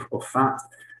pieces of fat.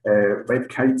 Red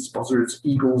kites, buzzards,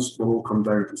 eagles will all come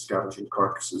down and scavenging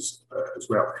carcasses as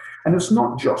well. And it's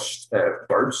not just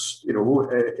birds, you know,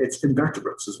 it's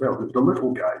invertebrates as well. The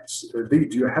little guys, they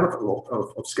do a hell of a lot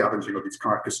of scavenging of these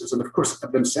carcasses, and of course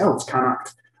themselves can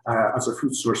act as a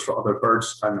food source for other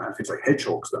birds and things like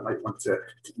hedgehogs that might want to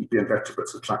eat the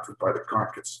invertebrates attracted by the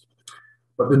carcass.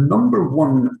 But the number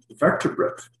one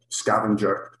vertebrate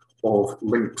scavenger of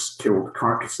lynx-killed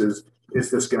carcasses is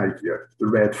this guy here, the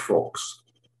red fox.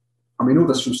 And we know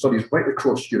this from studies right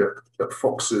across Europe that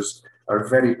foxes are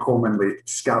very commonly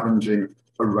scavenging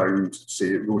around,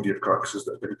 say, roe deer carcasses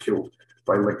that have been killed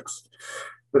by lynx.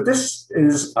 But this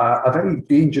is a very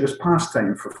dangerous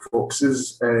pastime for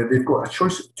foxes. They've got a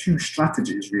choice of 2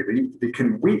 strategies, really. They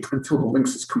can wait until the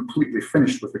lynx is completely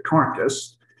finished with the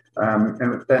carcass,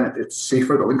 and then it's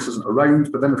safer, the lynx isn't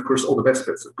around, but then, of course, all the best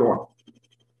bits have gone.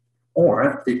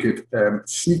 Or they could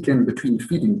sneak in between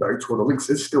feeding bouts where the lynx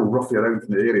is still roughly around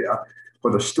in the area,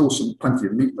 where there's still plenty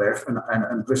of meat left,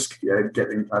 and risk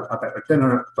getting a better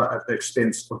dinner, but at the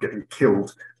expense of getting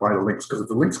killed by the lynx. Because if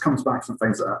the lynx comes back and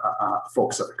finds a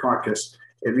fox at the carcass,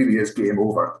 it really is game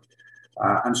over.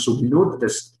 And so we know that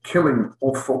this killing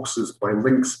of foxes by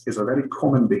lynx is a very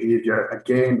common behaviour,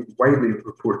 again, widely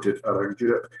reported around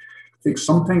Europe. I think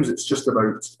sometimes it's just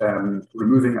about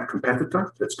removing a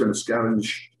competitor that's going to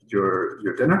scavenge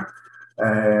your dinner,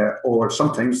 or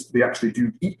sometimes they actually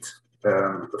do eat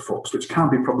the fox, which can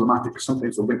be problematic because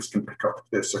sometimes the lynx can pick up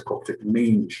the sarcoptic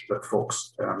mange that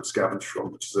fox scavenge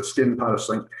from, which is a skin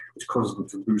parasite which causes them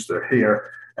to lose their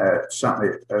hair.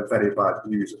 Certainly very bad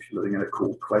news if you're living in a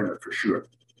cold climate for sure.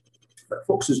 But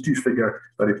foxes do figure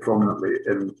very prominently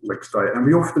in lynx diet, and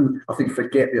we often, I think,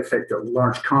 forget the effect that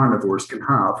large carnivores can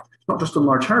have, not just on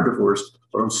large herbivores,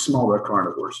 but on smaller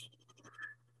carnivores.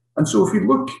 And so if we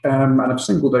look, and I've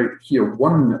singled out here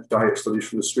one diet study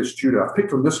from the Swiss Jura. I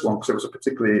picked on this one because it was a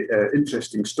particularly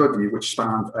interesting study which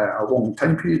spanned a long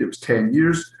time period. It was 10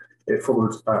 years. It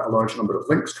followed a large number of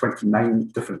lynx,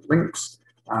 29 different lynx.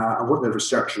 And what the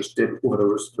researchers did over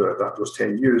those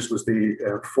 10 years was they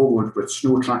followed with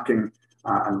snow tracking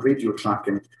and radio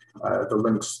tracking the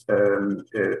lynx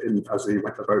as they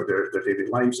went about their daily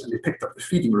lives, and they picked up the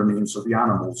feeding remains of the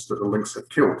animals that the lynx had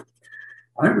killed.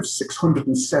 And out of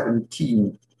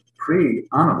 617 prey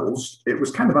animals, it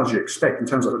was kind of as you expect in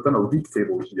terms of, I've done a league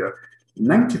table here,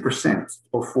 90%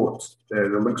 of what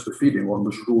the lynx were feeding on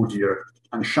was roe deer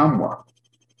and chamois.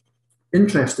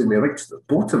 Interestingly, right to the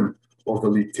bottom of the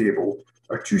league table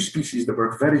are two species that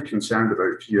we're very concerned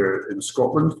about here in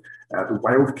Scotland, the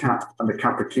wildcat and the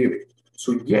capercaillie.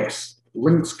 So yes,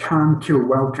 lynx can kill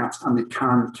wildcats and they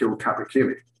can kill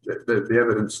capercaillie. The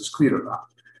evidence is clear of that.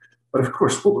 But of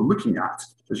course, what we're looking at,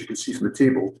 as you can see from the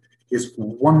table, is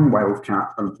one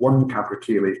wildcat and one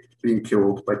capercaillie being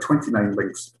killed by 29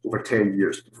 lynx over 10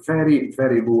 years. Very,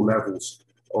 very low levels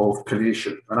of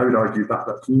predation. And I would argue that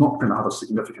that's not going to have a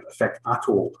significant effect at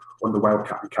all on the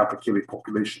wildcat and capercaillie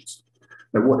populations.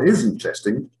 Now, what is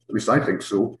interesting, at least I think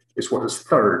so, is what is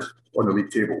third on the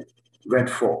league table. Red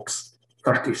fox.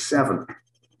 37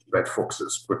 red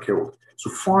foxes were killed. So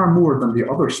far more than the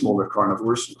other smaller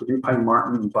carnivores, including pine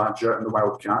marten and badger and the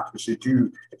wildcat, which they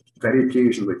do very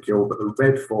occasionally kill, but the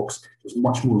red fox is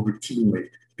much more routinely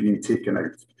being taken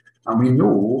out. And we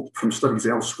know from studies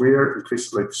elsewhere in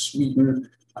places like Sweden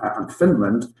and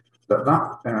Finland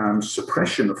that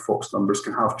suppression of fox numbers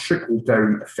can have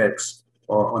trickle-down effects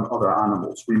on other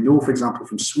animals. We know, for example,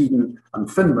 from Sweden and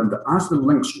Finland that as the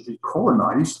lynx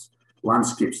recolonized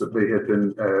landscapes that they had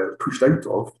been pushed out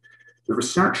of, the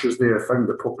researchers there found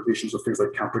that populations of things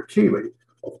like capercaillie,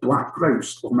 of black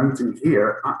grouse, of mountain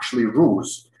hare actually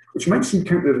rose, which might seem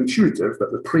counterintuitive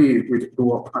that the prey would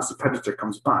go up as the predator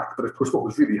comes back. But of course, what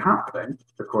was really happening,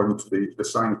 according to the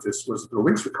scientists, was the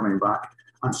lynx were coming back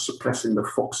and suppressing the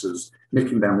foxes,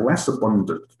 making them less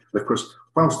abundant. And of course,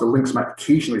 whilst the lynx might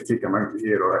occasionally take a mountain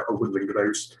hare or a woodland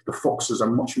grouse, the foxes are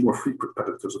much more frequent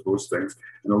predators of those things,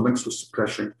 and the lynx was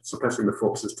suppressing the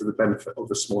foxes to the benefit of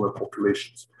the smaller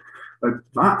populations. Now,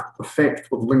 that effect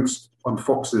of lynx on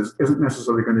foxes isn't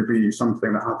necessarily going to be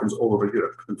something that happens all over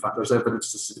Europe. In fact, there's no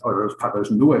evidence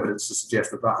to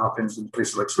suggest that that happens in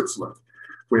places like Switzerland,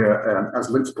 where as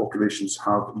lynx populations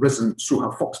have risen, so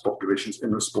have fox populations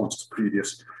in response to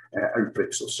previous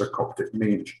outbreaks of sarcoptic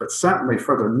mange. But certainly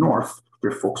further north,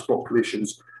 where fox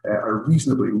populations are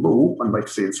reasonably low, unlike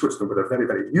say in Switzerland where they're very,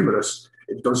 very numerous,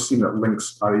 it does seem that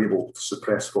lynx are able to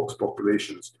suppress fox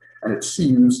populations. And it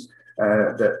seems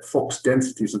that fox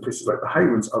densities in places like the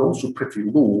Highlands are also pretty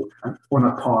low and on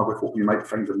a par with what we might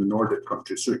find in the Nordic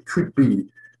countries. So it could be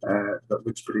that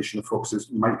lynx predation of foxes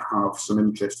might have some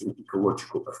interesting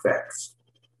ecological effects.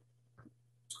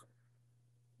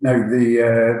 Now,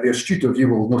 the astute of you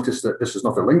will notice that this is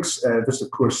not a lynx. This, of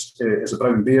course, is a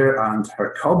brown bear and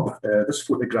her cub. This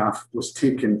photograph was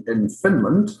taken in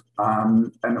Finland,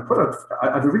 and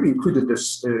I've really included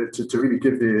this to really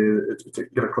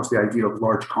get across the idea of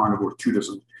large carnivore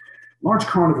tourism. Large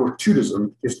carnivore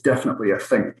tourism is definitely a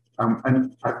thing.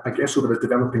 And I guess over the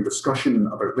developing discussion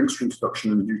about lynx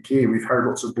reintroduction in the UK, we've heard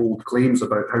lots of bold claims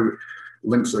about how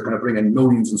lynx are going to bring in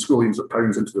millions and squillions of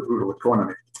pounds into the rural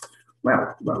economy.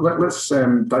 Well, let's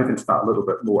dive into that a little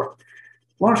bit more.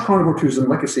 Large carnivore tourism,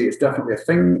 like I say, is definitely a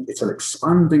thing. It's an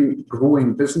expanding,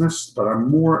 growing business. There are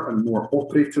more and more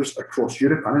operators across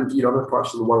Europe and indeed other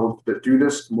parts of the world that do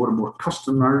this, more and more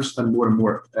customers and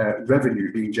more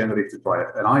revenue being generated by it.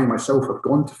 And I myself have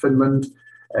gone to Finland.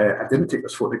 I didn't take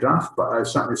this photograph, but I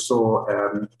certainly saw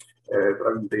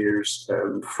brown bears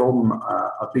from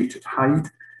a baited hide.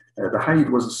 The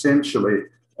hide was essentially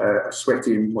a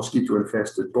sweaty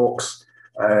mosquito-infested box,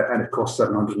 and it cost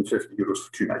 €750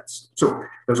 for 2 nights. So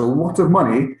there's a lot of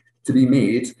money to be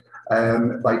made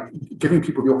by giving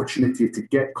people the opportunity to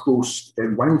get close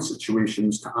in wild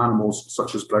situations to animals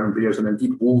such as brown bears, and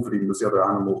indeed wolverine was the other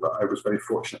animal that I was very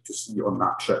fortunate to see on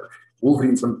that trip.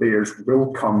 Wolverines and bears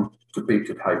will come to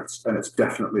baited hides, and it's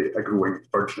definitely a growing,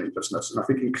 burgeoning business. And I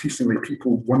think increasingly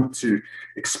people want to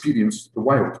experience the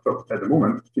wild, but at the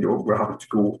moment, we're having to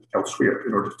go elsewhere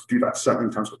in order to do that, certainly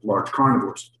in terms of large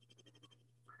carnivores.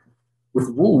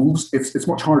 With wolves, it's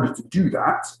much harder to do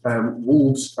that.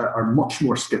 Wolves are much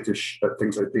more skittish at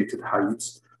things like baited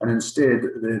hides, and instead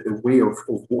the way of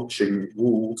watching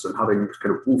wolves and having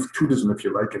kind of wolf tourism, if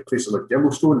you like, in places like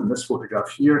Yellowstone, in this photograph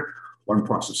here, or in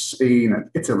parts of Spain and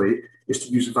Italy, is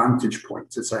to use vantage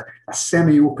points. It's a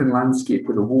semi-open landscape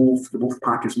where the wolf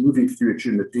pack is moving through it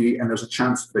during the day, and there's a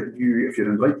chance that you, if you're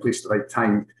in the right place at the right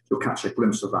time, you'll catch a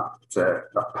glimpse of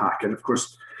that pack. And of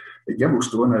course, at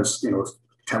Yellowstone, as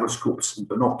telescopes and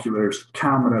binoculars,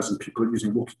 cameras, and people are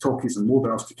using walkie-talkies and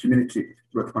mobiles to communicate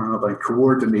with one another and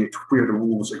coordinate where the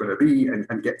wolves are going to be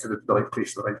and get to the right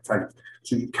place at the right time.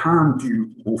 So you can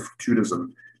do wolf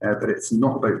tourism, but it's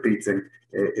not about baiting,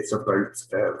 it's about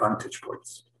vantage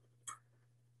points.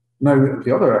 Now,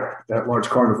 the other large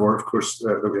carnivore, of course,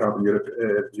 that we have in Europe,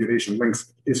 Eurasian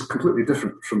lynx, is completely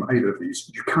different from either of these.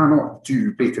 You cannot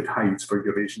do baited hides for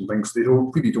Eurasian lynx. They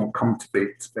really don't come to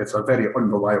bait. It's a very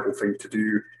unreliable thing to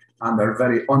do, and they're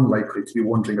very unlikely to be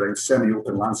wandering around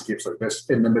semi-open landscapes like this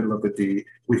in the middle of the day,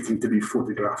 waiting to be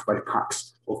photographed by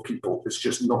packs of people. It's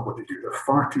just not what they do. They're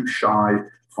far too shy,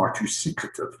 far too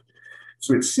secretive.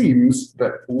 So it seems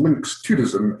that lynx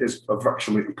tourism is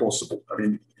virtually impossible. I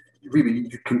mean, really,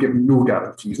 you can give no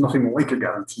guarantees, nothing like a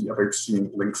guarantee about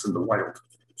seeing lynx in the wild.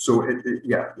 So,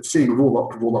 saying roll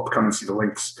up, come and see the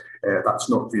lynx, that's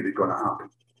not really going to happen.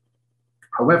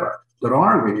 However, there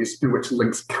are ways in which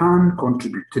lynx can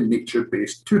contribute to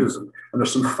nature-based tourism. And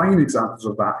there's some fine examples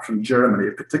of that from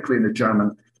Germany, particularly in the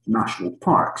German national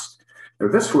parks. Now,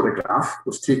 this photograph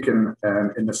was taken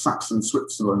in the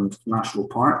Saxon-Switzerland National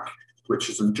Park, which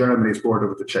is on Germany's border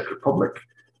with the Czech Republic.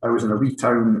 I was in a wee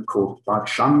town called Bad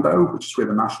Schandau, which is where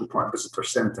the National Park Visitor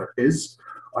Centre is.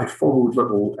 I followed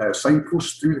little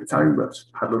signposts through the town that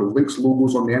had little lynx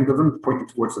logos on the end of them, pointing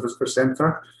towards the visitor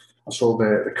centre. I saw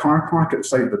the car park at the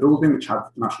side of the building, which had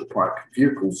National Park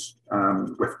vehicles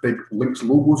with big lynx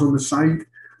logos on the side.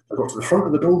 I got to the front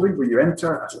of the building where you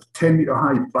enter, as a 10-metre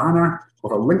high banner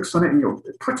with a lynx on it,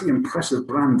 and pretty impressive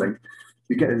branding.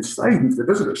 You get inside into the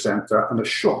visitor centre, and the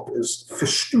shop is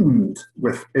festooned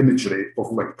with imagery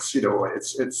of lynx.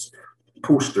 It's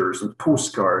posters and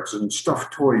postcards and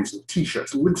stuffed toys and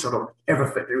T-shirts. Lynx are on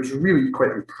everything. It was really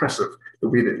quite impressive the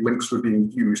way that lynx were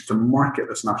being used to market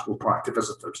this national park to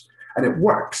visitors. And it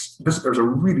works. Visitors are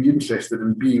really interested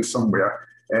in being somewhere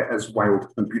as wild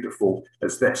and beautiful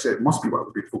as this. It must be wild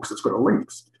and beautiful because it's got a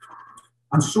lynx.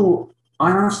 And so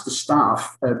I asked the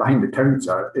staff behind the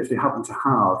counter if they happened to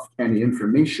have any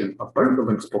information about the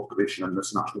lynx population in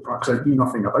this national park, because I knew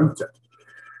nothing about it.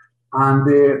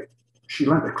 And she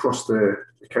leant across the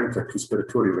counter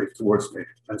conspiratorially towards me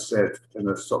and said in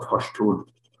a sort of hushed tone,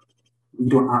 "We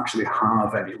don't actually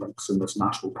have any lynx in this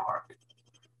national park."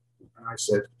 And I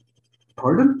said,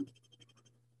 "Pardon?"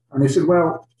 And they said,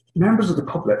 "Well, members of the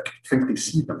public think they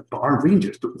see them, but our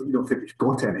rangers don't think we've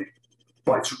got any.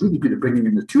 But it's really good at bringing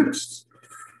in the tourists."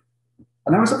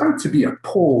 And I was about to be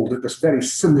appalled at this very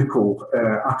cynical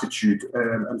attitude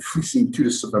and fleecing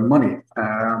tourists of their money.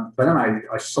 But then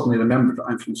I suddenly remembered that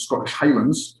I'm from the Scottish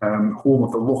Highlands, home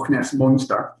of the Loch Ness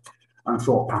Monster, and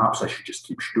thought perhaps I should just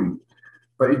keep stum.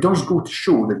 But it does go to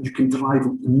show that you can derive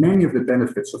many of the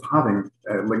benefits of having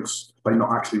lynx by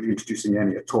not actually reintroducing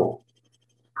any at all.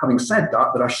 Having said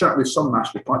that, there are certainly some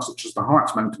national parks, such as the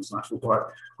Harz Mountains National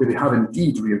Park, where they have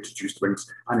indeed reintroduced lynx,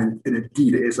 and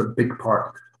indeed it is a big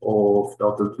part of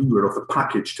the lure of the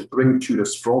package to bring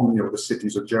tourists from the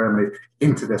cities of Germany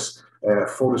into this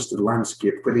forested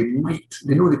landscape where they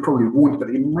know they probably won't, but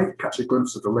they might catch a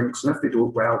glimpse of the lynx, and if they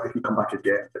don't, well, they can come back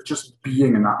again. But just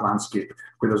being in that landscape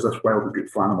where there's this wild and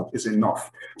beautiful animal is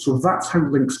enough. So that's how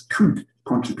lynx could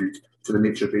contribute to the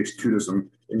nature-based tourism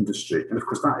industry. And of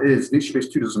course,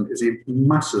 nature-based tourism is a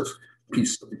massive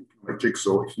piece of the economic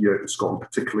jigsaw here in Scotland,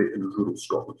 particularly in rural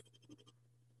Scotland.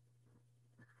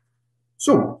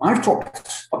 So I've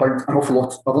talked about an awful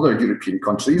lot of other European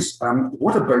countries.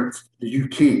 What about the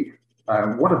UK?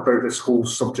 What about this whole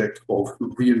subject of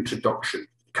reintroduction?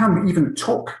 Can we even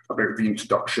talk about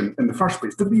reintroduction in the first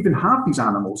place? Did we even have these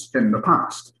animals in the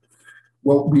past?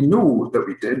 Well, we know that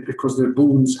we did because their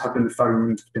bones have been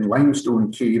found in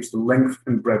limestone caves the length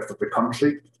and breadth of the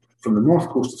country, from the north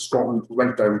coast of Scotland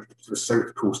right down to the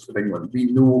south coast of England. We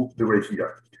know they were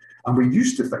here. And we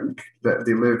used to think that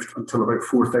they lived until about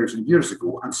 4,000 years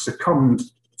ago and succumbed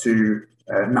to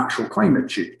natural climate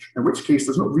change, in which case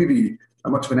there's not really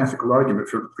much of an ethical argument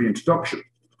for reintroduction.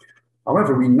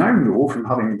 However, we now know from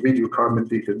having radiocarbon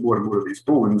dated more and more of these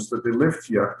bones that they lived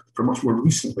here for much more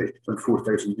recently than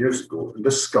 4,000 years ago. And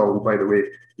this skull, by the way,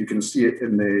 you can see it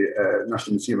in the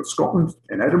National Museum of Scotland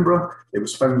in Edinburgh. It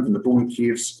was found in the bone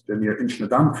caves near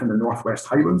Inchinadamp in the Northwest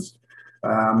Highlands.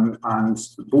 And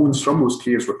bones from those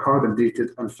caves were carbon dated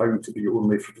and found to be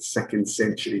only from the 2nd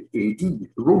century AD,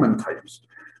 Roman times.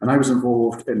 And I was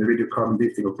involved in the radiocarbon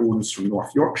dating of bones from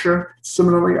North Yorkshire.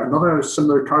 Similarly, another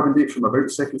similar carbon date from about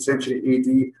 2nd century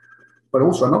AD, but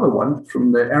also another one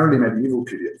from the early medieval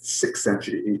period, 6th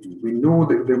century AD. We know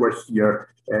that they were here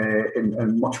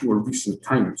in much more recent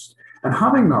times. And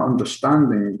having that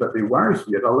understanding that they were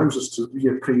here allows us to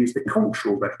reappraise the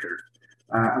cultural record.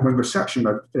 And when researching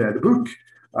the book,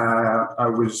 I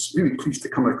was really pleased to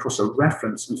come across a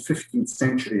reference in 15th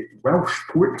century Welsh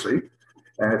poetry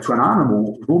to an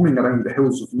animal roaming around the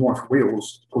hills of North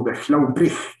Wales called the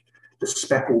llawbrich, the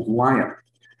speckled lion.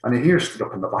 And the hair stood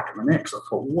up on the back of my neck, so I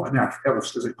thought, what on earth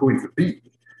else is it going to be?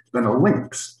 than a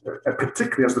lynx,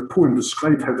 particularly as the poem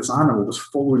described how this animal was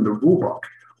following the roebuck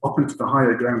up into the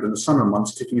higher ground in the summer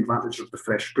months, taking advantage of the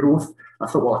fresh growth. I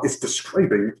thought, well, it's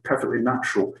describing perfectly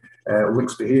natural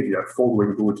lynx behaviour,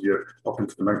 following roe deer up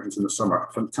into the mountains in the summer.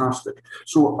 Fantastic.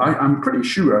 So I'm pretty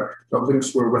sure that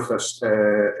lynx were with us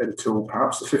until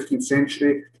perhaps the 15th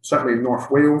century, certainly in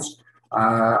North Wales.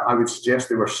 I would suggest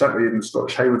they were certainly in the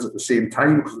Scottish Highlands at the same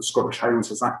time, because the Scottish Highlands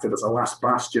has acted as a last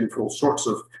bastion for all sorts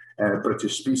of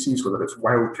British species, whether it's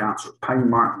wildcats or pine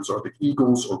martens or the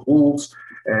eagles or wolves.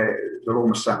 They're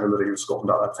almost certainly living in Scotland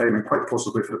at that time, and quite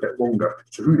possibly for a bit longer.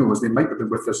 So who knows, they might have been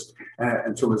with us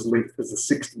until as late as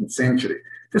the 16th century.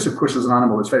 This, of course, is an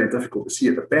animal that's very difficult to see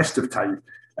at the best of time,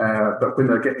 but when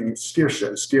they're getting scarcer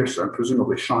and scarcer and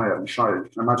presumably shyer and shyer, you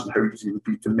can imagine how easy it would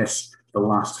be to miss the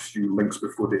last few lynx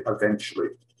before they eventually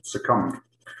succumbed.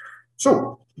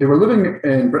 So they were living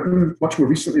in Britain much more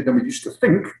recently than we used to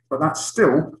think, but that's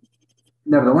still,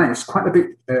 nevertheless, quite a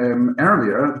bit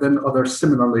earlier than other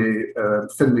similarly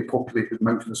thinly populated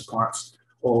mountainous parts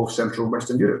of Central and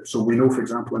Western Europe. So we know, for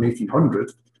example, in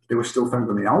 1800, they were still found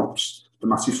in the Alps, the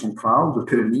Massif Central, the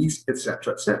Pyrenees,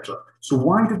 etc., etc. So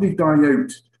why did they die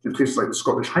out in places like the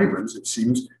Scottish Highlands, it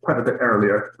seems, quite a bit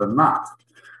earlier than that?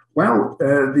 Well,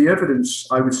 the evidence,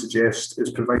 I would suggest, is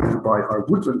provided by our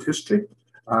woodland history.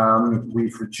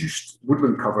 We've reduced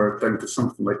woodland cover down to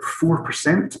something like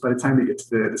 4% by the time we get to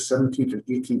the 17th and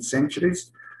 18th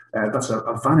centuries. That's a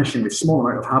vanishingly small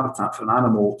amount of habitat for an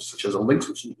animal such as a lynx,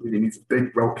 which really needs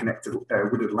big, well-connected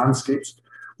wooded landscapes.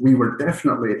 We were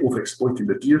definitely overexploiting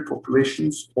the deer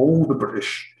populations. All the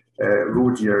British roe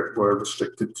deer were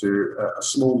restricted to a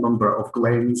small number of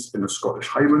glens in the Scottish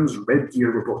Highlands. Red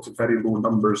deer were brought to very low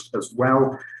numbers as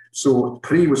well. So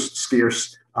prey was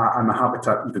scarce and the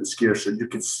habitat even scarcer. You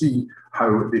can see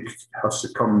how they have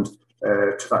succumbed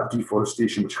to that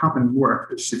deforestation, which happened more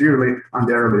severely and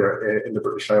earlier in the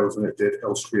British Isles than it did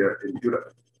elsewhere in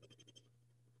Europe.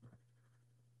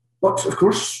 But of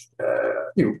course,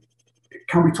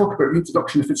 can we talk about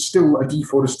reintroduction if it's still a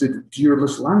deforested,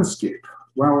 deerless landscape?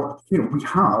 Well, we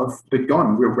have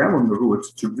begun, we're well on the road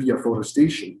to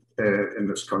reforestation in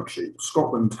this country.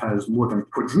 Scotland has more than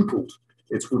quadrupled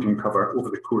its woodland cover over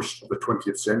the course of the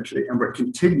 20th century, and we're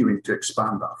continuing to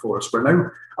expand that forest. We're now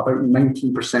about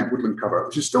 19% woodland cover,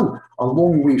 which is still a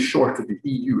long way short of the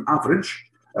EU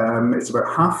average. It's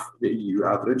about half the EU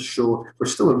average, so we're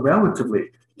still a relatively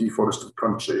deforested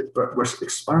country, but we're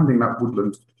expanding that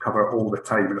woodland cover all the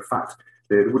time. And in fact,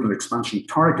 the woodland expansion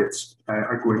targets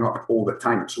are going up all the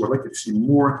time. So we're likely to see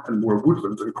more and more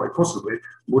woodland, and quite possibly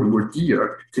more and more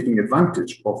deer taking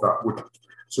advantage of that woodland.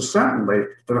 So certainly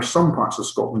there are some parts of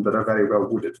Scotland that are very well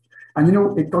wooded. And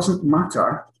it doesn't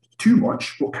matter too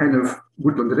much what kind of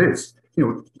woodland it is.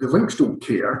 The lynx don't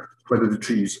care whether the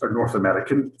trees are North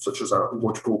American, such as a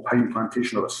lodgepole pine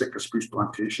plantation or a Sitka spruce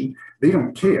plantation. They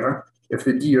don't care if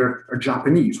the deer are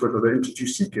Japanese, whether they're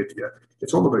introduced Sika deer.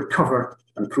 It's all about cover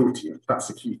and protein. That's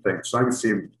the key thing. So I would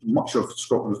say much of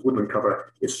Scotland's woodland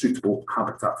cover is suitable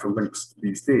habitat for lynx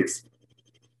these days.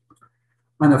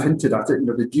 And I've hinted at it,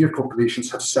 the deer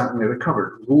populations have certainly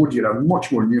recovered. Roe deer are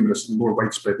much more numerous and more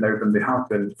widespread now than they have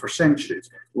been for centuries.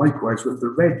 Likewise with the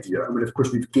red deer. I mean, of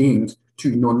course, we've gained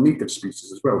two non-native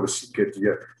species as well, the Sika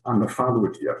deer and the fallow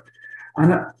deer.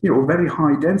 And at very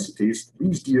high densities,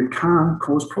 these deer can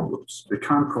cause problems. They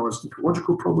can cause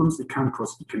ecological problems, they can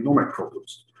cause economic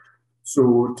problems.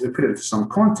 So to put it into some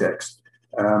context,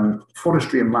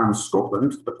 Forestry and Land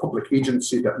Scotland, the public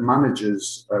agency that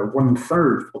manages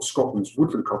 1/3 of Scotland's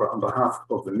woodland cover on behalf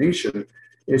of the nation,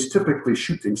 is typically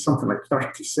shooting something like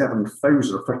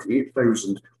 37,000 or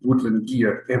 38,000 woodland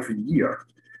deer every year.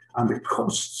 And the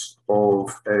costs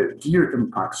of deer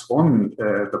impacts on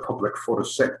the public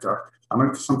forest sector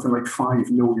amount to something like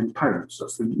 £5 million.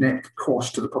 That's the net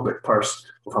cost to the public purse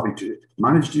of having to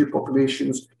manage deer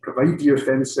populations, provide deer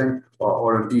fencing,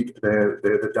 or indeed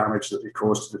the damage that they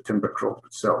cause to the timber crop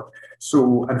itself.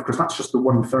 So, and of course, that's just the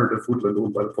 1/3 of woodland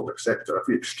owned by the public sector. If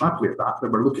we extrapolate that,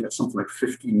 then we're looking at something like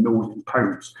 £15 million.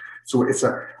 So it's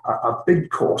a big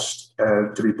cost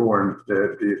to be borne,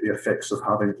 the effects of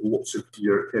having lots of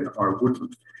deer in our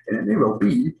woodland. And it may well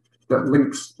be that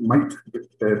lynx might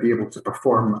be able to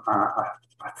perform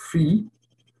a free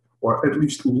or at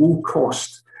least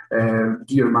low-cost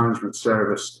deer management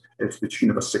service to the tune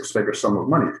of a 6-figure sum of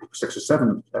money, 6 or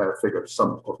 7-figure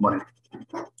sum of money.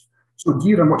 So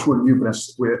deer are much more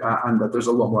numerous and there's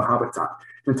a lot more habitat.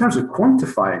 In terms of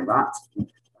quantifying that,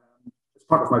 it's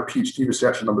part of my PhD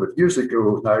research a number of years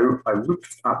ago now, I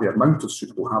looked at the amount of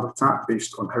suitable habitat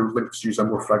based on how lynx use a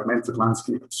more fragmented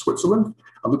landscape in Switzerland.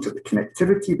 I looked at the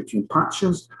connectivity between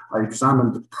patches. I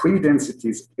examined the prey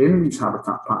densities in these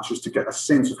habitat patches to get a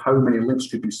sense of how many lynx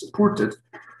could be supported.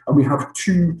 And we have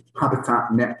two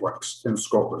habitat networks in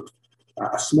Scotland.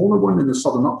 A smaller one in the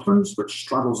southern uplands, which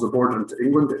straddles the border into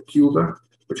England at Kilbride,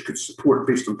 which could support,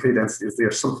 based on prey densities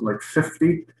there, something like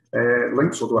 50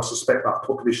 lynx, although I suspect that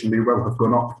population may well have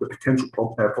gone up, the potential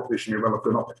population may well have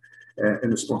gone up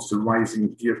in response to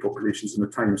rising deer populations in the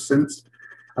time since.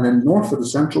 And then north of the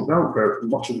central belt, where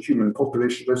much of the human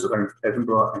population lives around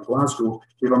Edinburgh and Glasgow,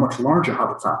 we have a much larger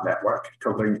habitat network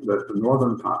covering the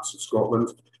northern parts of Scotland,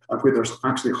 and where there's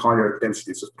actually higher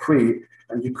densities of prey,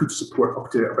 and you could support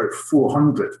up to about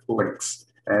 400 lynx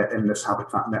in this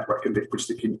habitat network, in which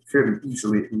they can fairly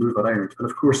easily move around. And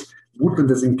of course,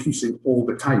 woodland is increasing all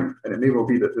the time, and it may well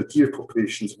be that the deer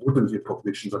populations, woodland deer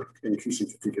populations, are increasing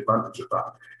to take advantage of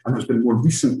that. And there's been more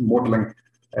recent modelling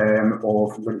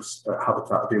of lynx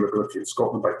habitat availability in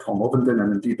Scotland by Tom Ovenden,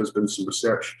 and indeed there's been some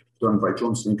research done by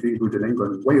Johnson and Greenwood in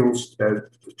England and Wales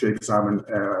to examine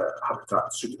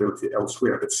habitat suitability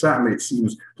elsewhere. But certainly it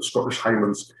seems the Scottish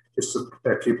Highlands is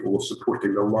capable of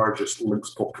supporting the largest lynx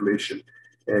population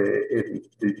in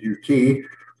the UK,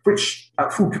 which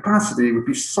at full capacity would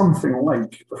be something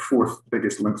like the fourth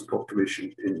biggest lynx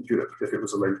population in Europe if it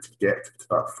was allowed to get to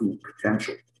that full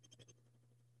potential.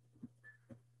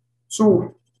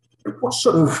 So what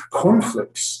sort of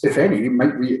conflicts, if any,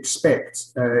 might we expect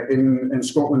in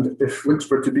Scotland if lynx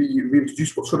were to be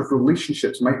reintroduced? What sort of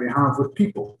relationships might they have with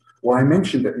people? Well, I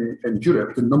mentioned that in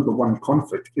Europe, the number one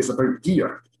conflict is about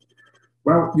deer.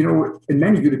 Well, you know, in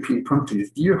many European countries,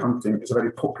 deer hunting is a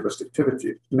very populist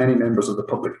activity. Many members of the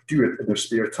public do it in their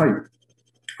spare time.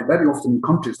 And very often in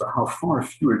countries that have far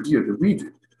fewer deer than we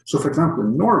do. So, for example,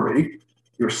 in Norway,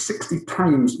 you're 60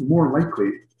 times more likely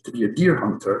to be a deer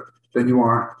hunter than you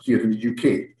are here in the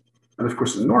UK. And of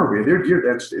course, in Norway, their deer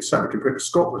densities, certainly compared to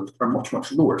Scotland, are much,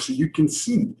 much lower. So you can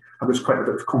see how there's quite a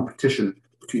bit of competition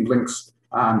between lynx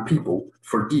and people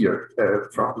for deer,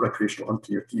 for recreational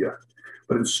hunting of deer.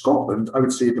 But in Scotland, I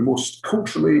would say the most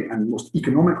culturally and most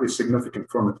economically significant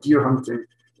form of deer hunting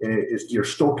is deer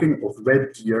stalking of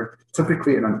red deer,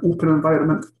 typically in an open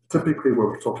environment, typically where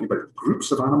we're talking about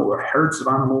groups of animal or herds of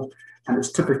animal, and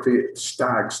it's typically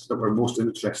stags that we're most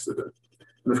interested in.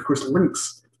 And of course,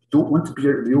 lynx don't want to be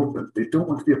out in the open. They don't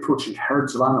want to be approaching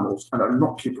herds of animals and are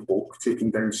not capable of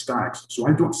taking down stags. So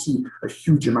I don't see a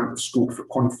huge amount of scope for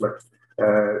conflict,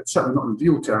 certainly not in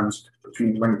real terms,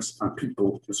 between lynx and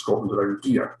people in Scotland around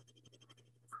deer.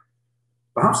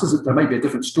 Perhaps there might be a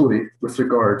different story with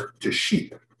regard to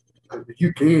sheep. The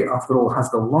UK, after all, has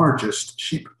the largest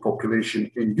sheep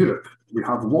population in Europe. We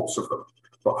have lots of them.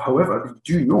 But however, they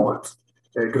do not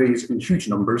graze in huge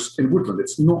numbers in woodland.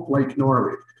 It's not like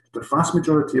Norway. The vast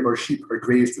majority of our sheep are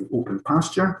grazed in open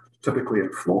pasture, typically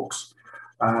in flocks,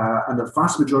 and the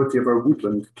vast majority of our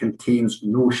woodland contains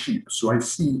no sheep. So I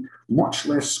see much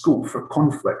less scope for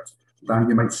conflict than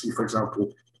you might see, for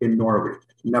example, in Norway.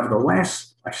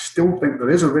 Nevertheless, I still think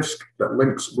there is a risk that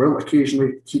lynx will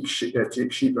occasionally take sheep,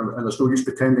 and there's no use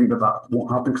pretending that that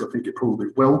won't happen, because I think it probably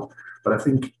will. But I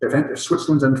think if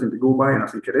Switzerland's anything to go by, and I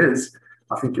think it is,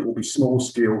 I think it will be small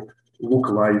scale,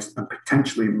 localized, and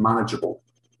potentially manageable.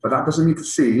 But that doesn't mean to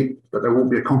say that there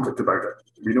won't be a conflict about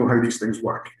it. We know how these things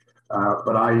work.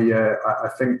 But I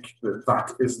think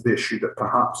that is the issue that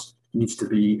perhaps needs to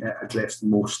be addressed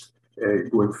most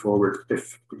going forward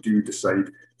if we do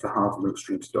decide to have lynx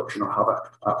reintroduction or have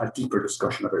a deeper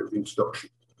discussion about reintroduction.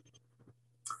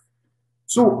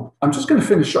 So I'm just going to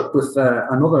finish up with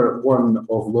another one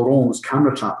of Laurent's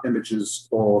camera trap images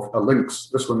of a lynx.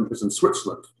 This one is in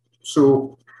Switzerland.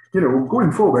 So, you know,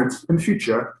 going forward in the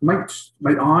future, might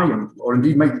I, or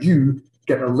indeed might you,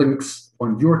 get a lynx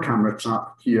on your camera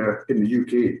trap here in the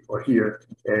UK or here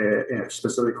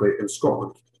specifically in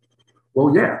Scotland?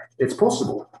 Well, yeah, it's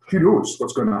possible. Who knows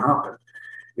what's going to happen?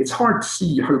 It's hard to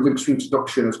see how lynx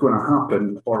reintroduction is going to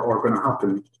happen or going to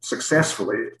happen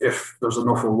successfully if there's an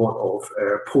awful lot of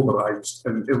polarised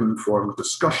and ill-informed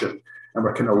discussion and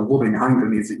we're kind of lobbing hand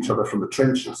grenades at each other from the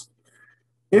trenches.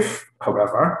 If,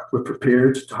 however, we're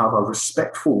prepared to have a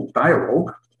respectful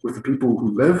dialogue with the people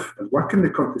who live and work in the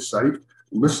countryside,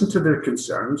 listen to their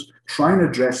concerns, try and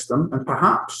address them, and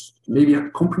perhaps maybe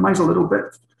compromise a little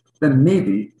bit, then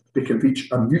maybe they can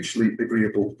reach a mutually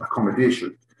agreeable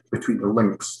accommodation between the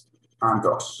lynx and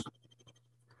us.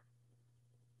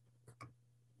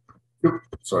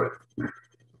 Sorry.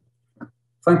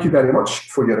 Thank you very much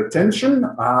for your attention.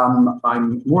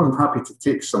 I'm more than happy to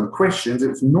take some questions.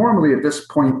 It's normally at this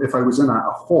point, if I was in a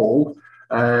hall,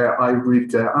 I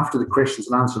would, after the questions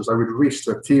and answers, I would race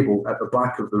to a table at the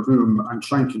back of the room and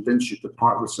try and convince you to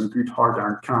part with some good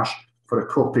hard-earned cash for a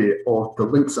copy of the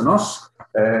Lynx and Us.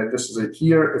 This is it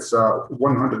here. It's a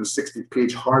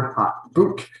 160-page hardback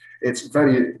book. It's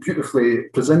very beautifully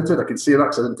presented. I can say that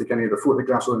because I didn't take any of the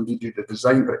photographs or indeed do the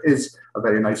design, but it is a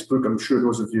very nice book. I'm sure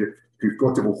those of you who've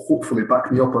got it will hopefully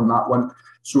back me up on that one.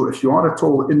 So if you are at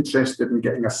all interested in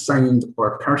getting a signed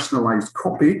or personalised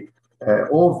copy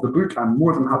of the book, I'm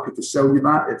more than happy to sell you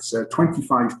that. It's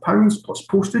 £25 plus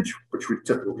postage, which would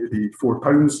typically be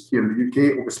 £4 here in the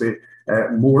UK, obviously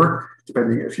more,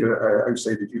 depending if you're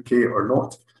outside the UK or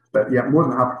not. But yeah, more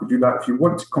than happy to do that. If you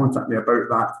want to contact me about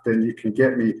that, then you can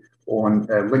get me on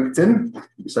LinkedIn.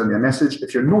 You can send me a message.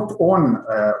 If you're not on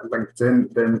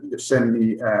LinkedIn, then you send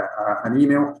me an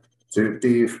email to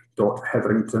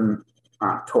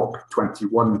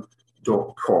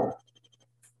dave.hetherington@talk21.com.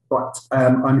 But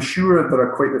I'm sure there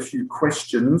are quite a few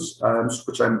questions,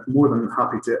 which I'm more than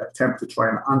happy to attempt to try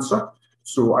and answer.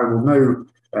 So I will now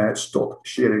stop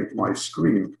sharing my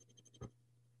screen.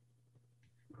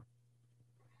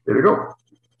 There we go.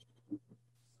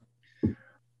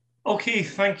 Okay,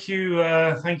 thank you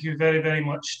very, very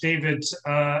much, David.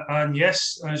 And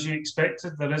yes, as you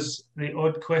expected, there is the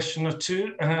odd question or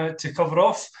two to cover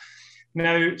off.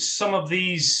 Now, some of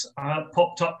these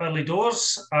popped up early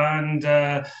doors, and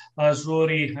as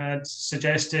Rory had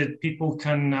suggested, people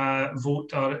can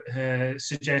vote or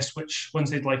suggest which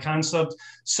ones they'd like answered.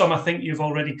 Some I think you've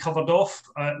already covered off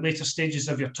at later stages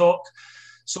of your talk.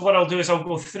 So what I'll do is I'll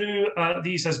go through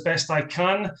these as best I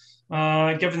can.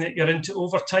 Given that you're into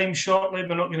overtime shortly,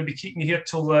 we're not going to be keeping you here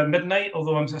till midnight,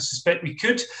 although I suspect we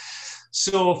could.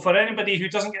 So for anybody who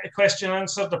doesn't get a question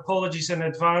answered, apologies in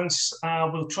advance.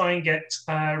 We'll try and get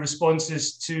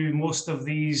responses to most of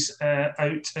these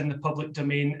out in the public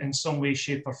domain in some way,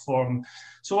 shape or form.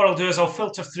 So what I'll do is I'll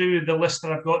filter through the list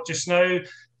that I've got just now,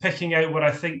 picking out what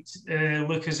I think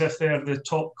look as if they're the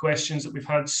top questions that we've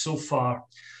had so far.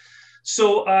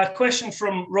 So a question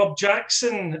from Rob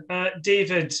Jackson,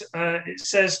 David, it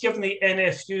says, given the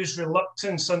NFU's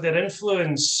reluctance and their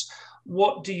influence,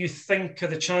 what do you think are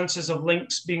the chances of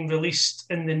Lynx being released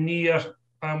in the near,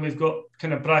 and we've got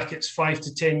kind of brackets, 5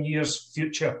 to 10 years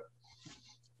future?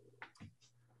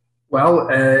 Well,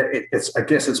 I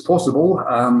guess it's possible,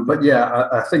 but yeah,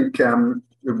 I think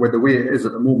with the way it is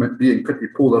at the moment, being pretty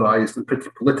polarised and pretty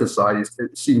politicised,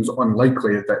 it seems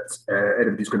unlikely that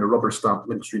anybody's going to rubber stamp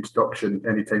Lynx reintroduction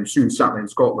anytime soon, certainly in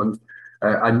Scotland.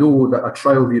 I know that a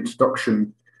trial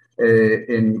reintroduction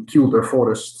in Kilbride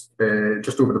Forest,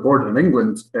 just over the border in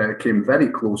England, came very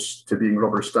close to being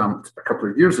rubber stamped a couple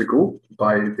of years ago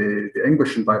by the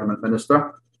English Environment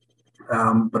Minister.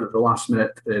 But at the last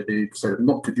minute, they decided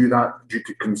not to do that due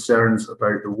to concerns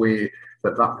about the way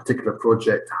that that particular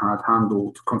project had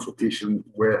handled consultation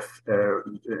with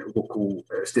local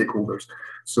stakeholders.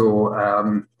 So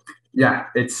yeah,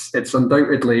 it's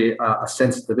undoubtedly a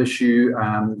sensitive issue.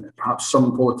 Perhaps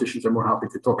some politicians are more happy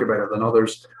to talk about it than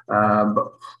others.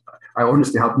 But I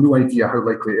honestly have no idea how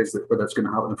likely it is that whether it's going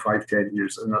to happen in 5, 10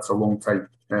 years, and that's a long time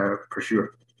for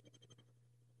sure.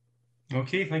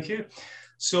 Okay, thank you.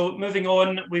 So moving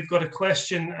on, we've got a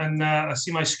question, and I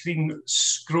see my screen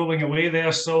scrolling away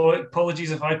there, so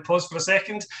apologies if I pause for a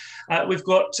second. We've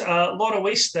got Laura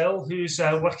Wastill, who's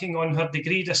working on her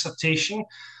degree dissertation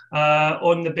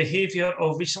on the behaviour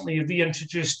of recently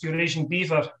reintroduced Eurasian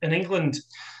beaver in England.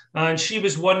 And she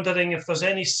was wondering if there's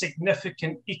any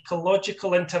significant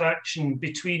ecological interaction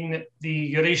between the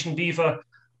Eurasian beaver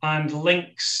and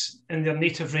lynx in their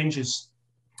native ranges.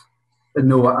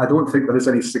 No, I don't think there is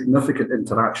any significant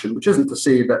interaction, which isn't to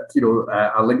say that, you know,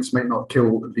 a lynx might not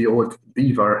kill the odd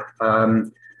beaver. I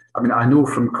mean, I know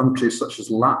from countries such as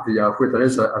Latvia, where there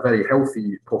is a very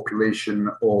healthy population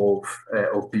of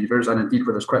beavers, and indeed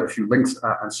where there's quite a few lynx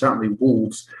and certainly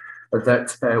wolves,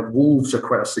 that wolves are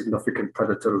quite a significant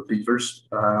predator of beavers,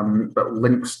 but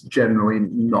lynx generally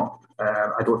not.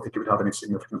 I don't think it would have any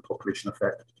significant population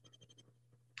effect.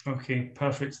 Okay,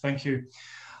 perfect. Thank you.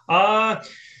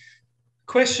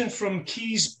 Question from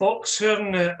Keys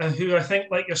Boxhorn, who I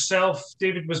think, like yourself,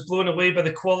 David, was blown away by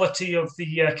the quality of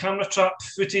the camera trap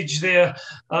footage there.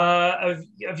 Have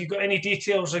you got any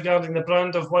details regarding the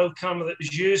brand of wild camera that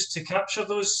was used to capture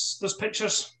those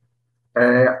pictures?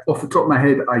 Off the top of my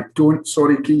head, I don't.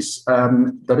 Sorry, Keys.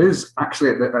 There is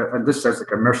actually, and this sounds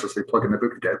like I'm mercilessly plugging the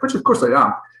book again, which of course I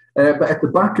am. But at the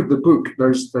back of the book,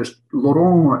 there's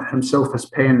Laurent himself has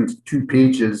penned 2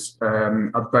 pages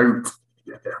about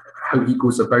how he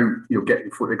goes about, you know, getting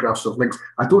photographs of lynx.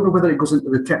 I don't know whether it goes into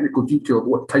the technical detail of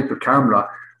what type of camera,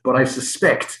 but I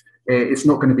suspect it's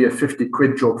not going to be a 50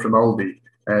 quid job from Aldi.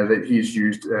 that he's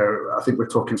used. I think we're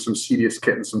talking some serious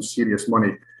kit and some serious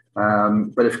money.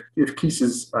 But if Keith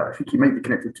is, I think he might be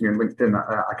connected to me on LinkedIn.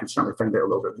 I can certainly find out a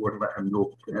little bit more and let him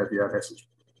know via message.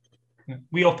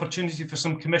 We opportunity for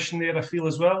some commission there, I feel,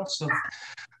 as well. So,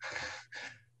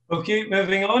 okay,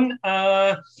 moving on.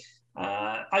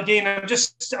 Again, I'm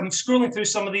scrolling through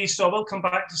some of these, so I will come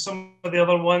back to some of the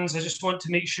other ones. I just want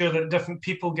to make sure that different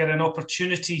people get an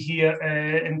opportunity here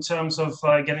in terms of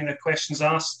getting their questions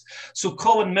asked. So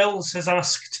Colin Mills has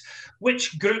asked,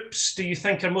 which groups do you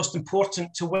think are most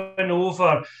important to win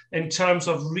over in terms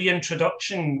of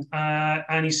reintroduction?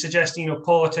 And he's suggesting,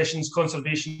 politicians,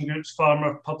 conservation groups,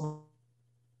 farmer, public,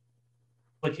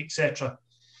 etc.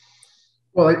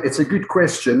 Well, it's a good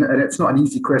question, and it's not an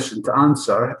easy question to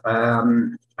answer.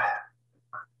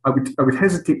 I would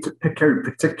hesitate to pick out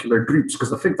particular groups,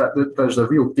 because I think that there's a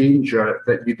real danger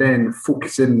that you then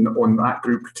focus in on that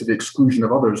group to the exclusion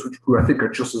of others, who I think are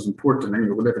just as important. And,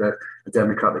 we live in a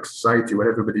democratic society where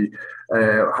everybody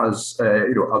has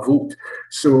a vote.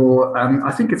 So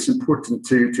I think it's important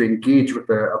to engage with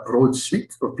a broad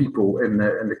suite of people in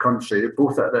the country,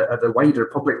 both at the wider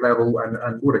public level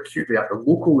and more acutely at the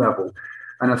local level.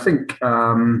 And I think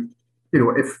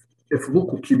if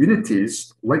local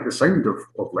communities like the sound of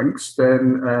Lynx,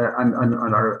 then and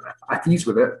are at ease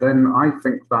with it, then I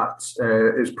think that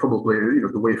is probably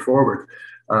the way forward.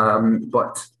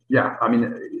 But yeah, I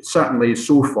mean, certainly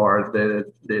so far the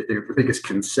biggest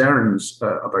concerns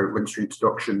about Lynx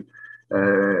reintroduction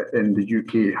in the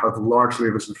UK have largely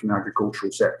arisen from the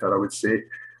agricultural sector, I would say.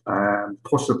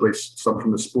 Possibly some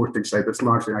from the sporting side, but it's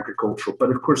largely agricultural. But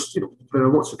of course, there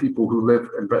are lots of people who live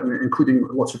in Britain, including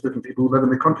lots of different people who live in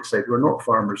the countryside who are not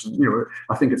farmers. And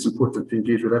I think it's important to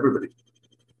engage with everybody.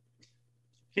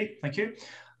 Okay, thank you.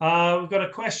 We've got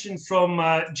a question from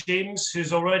James,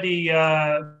 who's already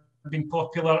been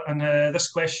popular, and this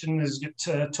question has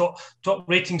got top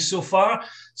ratings so far.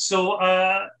 So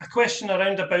a question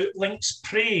around about lynx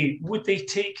prey. Would they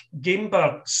take game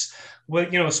birds?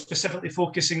 Well, specifically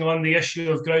focusing on the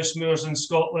issue of grouse moors in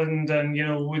Scotland, and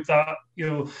would that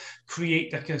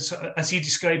create, as he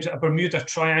describes it, a Bermuda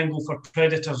Triangle for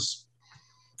predators?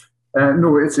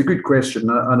 No, it's a good question,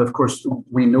 and of course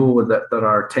we know that there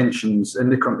are tensions in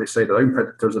the countryside around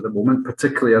predators at the moment,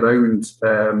 particularly around.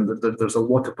 There's a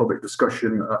lot of public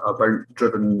discussion about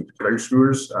driven grouse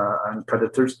moors and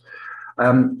predators.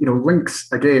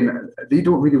 Lynx, again, they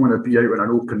don't really want to be out on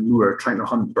an open moor trying to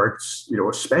hunt birds,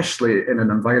 especially in an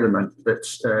environment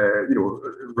that's,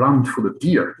 rammed full of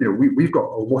deer. We've got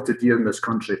a lot of deer in this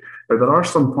country, but there are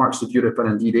some parts of Europe and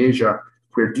indeed Asia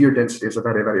where deer densities are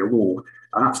very, very low.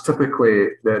 And that's typically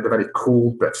the very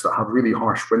cold bits that have really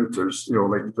harsh winters,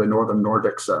 like the northern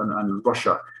Nordics and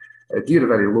Russia. Deer are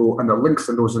very low, and the lynx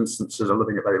in those instances are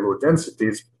living at very low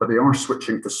densities, but they are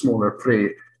switching to smaller prey,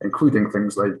 including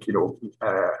things like,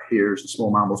 hares and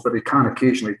small mammals, but they can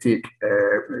occasionally take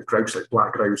grouse like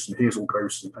black grouse and hazel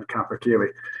grouse and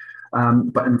capercaillie.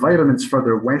 But environments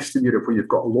further west in Europe where you've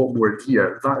got a lot more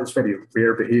deer, that is very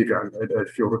rare behaviour. And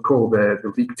if you'll recall the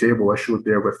league table I showed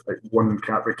there with like one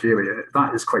capercaillie,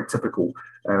 that is quite typical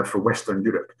for Western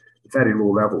Europe, very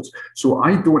low levels. So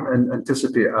I don't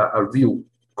anticipate a real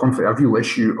conflict, a real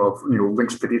issue of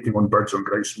lynx predating on birds on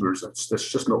grouse moors. That's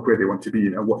just not where they want to be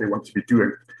and what they want to be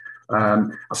doing.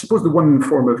 I suppose the one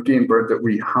form of game bird that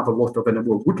we have a lot of in a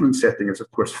more woodland setting is,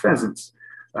 of course, pheasants.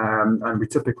 And we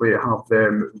typically have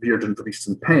them reared and released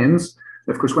in pens.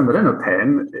 And of course, when they're in a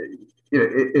pen,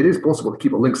 it is possible to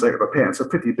keep a lynx out of a pen. It's a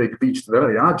pretty big beast. They're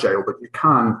very agile, but you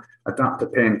can adapt a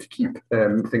pen to keep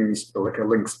things like a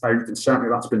lynx out. And certainly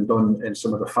that's been done in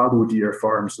some of the fallow deer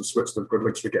farms in Switzerland where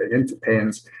lynx are getting into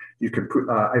pens. You can put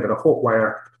either a hot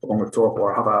wire along the top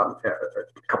or have a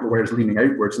couple of wires leaning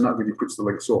outwards, and that really puts the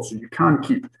lynx off. So you can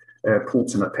keep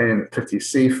poults in a pen pretty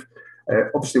safe.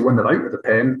 Obviously, when they're out of the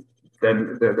pen,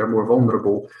 then they're more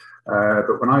vulnerable.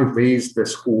 But when I raised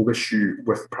this whole issue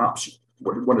with perhaps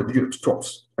one of Europe's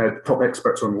top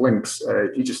experts on lynx,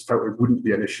 he just felt it wouldn't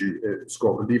be an issue in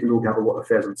Scotland, even though we have a lot of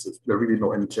pheasants. They're really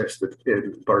not interested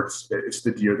in birds. It's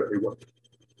the deer that they want.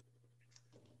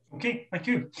 Okay, thank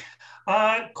you.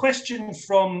 Question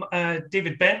from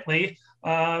David Bentley.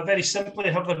 Very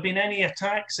simply, have there been any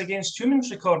attacks against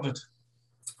humans recorded?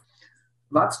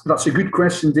 That's a good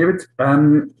question, David.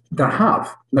 There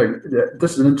have. Now,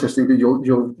 this is an interesting thing.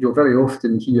 You'll very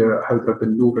often hear how there have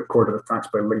been no recorded attacks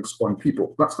by lynx on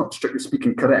people. That's not strictly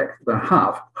speaking correct. There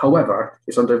have. However,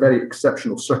 it's under very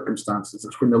exceptional circumstances.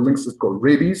 It's when the lynx has got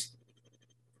rabies,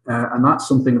 and that's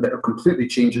something that completely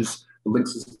changes the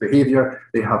lynx's behaviour.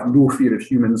 They have no fear of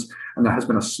humans, and there has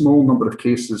been a small number of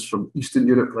cases from Eastern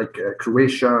Europe, like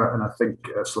Croatia, and I think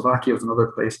Slovakia is another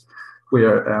place,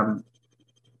 where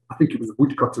I think it was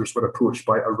woodcutters were approached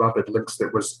by a rabid lynx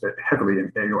that was heavily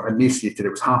emaciated. It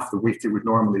was half the weight it would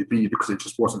normally be because it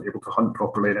just wasn't able to hunt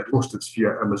properly, and it lost its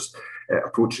fear and was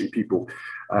approaching people.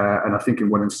 And I think in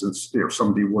one instance,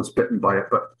 somebody was bitten by it,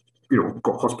 but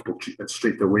got hospital treatment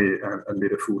straight away and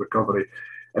made a full recovery.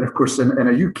 And of course, in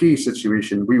a UK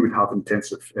situation, we would have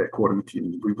intensive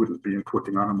quarantine. We wouldn't be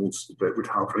importing animals that would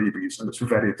have rabies, and it's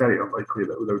very, very unlikely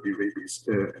that there would be rabies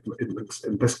in lynx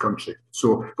in this country.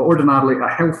 So, but ordinarily, a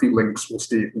healthy lynx will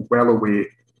stay well away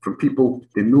from people.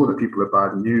 They know that people are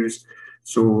bad news.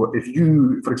 So if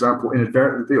you, for example,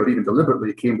 inadvertently or even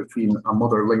deliberately came between a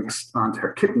mother lynx and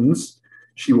her kittens,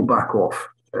 she will back off.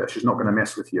 She's not going to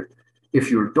mess with you. If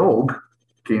your dog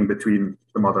came between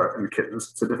the mother and the kittens,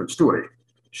 it's a different story.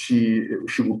 She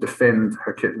will defend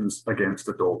her kittens against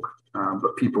the dog.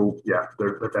 But people, yeah,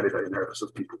 they're very, very nervous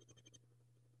of people.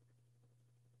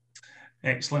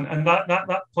 Excellent. And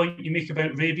that point you make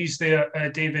about rabies there,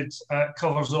 David,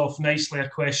 covers off nicely a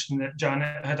question that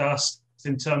Janet had asked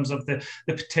in terms of the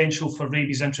potential for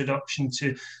rabies introduction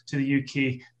to the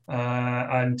UK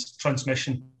and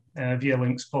transmission via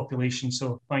lynx population.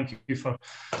 So thank you for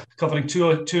covering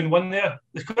two in one there.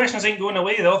 The questions ain't going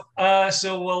away though,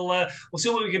 so we'll see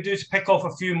what we can do to pick off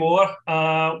a few more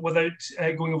without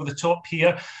going over the top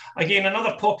here. Again,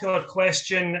 another popular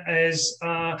question is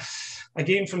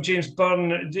again from James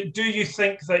Byrne. Do you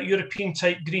think that European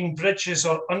type green bridges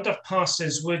or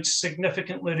underpasses would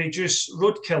significantly reduce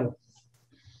roadkill?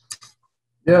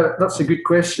 Yeah, that's a good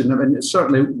question. I mean,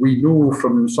 certainly we know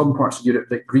from some parts of Europe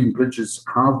that green bridges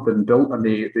have been built, and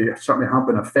they certainly have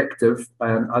been effective.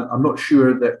 I'm not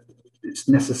sure that it's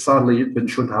necessarily been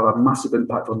shown to have a massive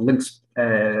impact on lynx,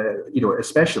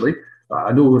 especially.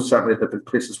 I know certainly there have been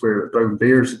places where brown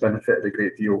bears have benefited a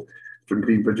great deal from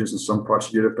green bridges in some parts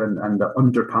of Europe, and the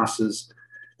underpasses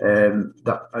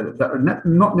that are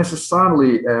not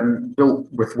necessarily built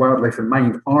with wildlife in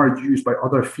mind are used by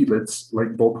other felids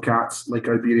like bobcats, like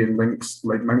Iberian lynx,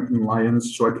 like mountain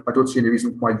lions. So I don't see any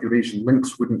reason why Eurasian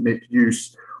lynx wouldn't make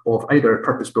use of either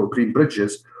purpose-built green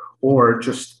bridges or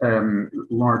just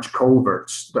large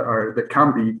culverts that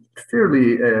can be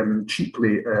fairly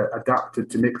cheaply adapted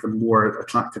to make them more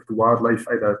attractive to wildlife,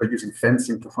 either by using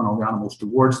fencing to funnel the animals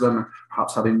towards them,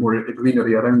 perhaps having more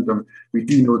greenery around them. We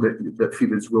do know that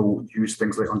felids will use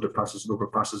things like underpasses and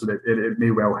overpasses, and it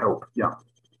may well help, yeah.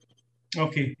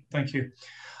 Okay, thank you.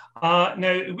 Now,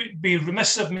 it would be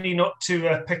remiss of me not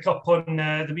to pick up on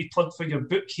the wee plug for your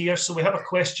book here. So we have a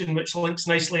question which links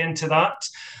nicely into that.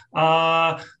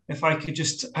 If I could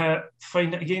just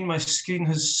find it again, my screen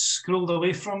has scrolled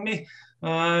away from me.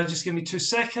 Just give me 2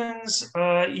 seconds.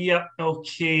 Yeah,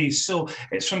 okay. So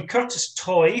it's from Curtis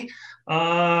Toy.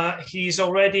 He's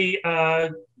already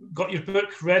got your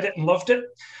book, read it and loved it.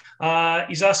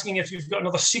 He's asking if you've got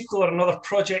another sequel or another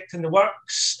project in the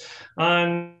works.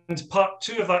 And part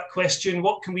 2 of that question,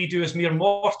 what can we do as mere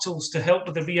mortals to help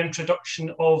with the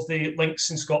reintroduction of the lynx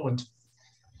in Scotland?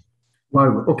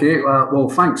 Wow, okay, well,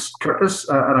 thanks, Curtis,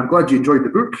 and I'm glad you enjoyed the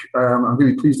book. I'm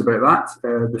really pleased about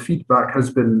that. The feedback has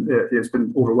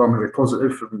been overwhelmingly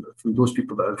positive from those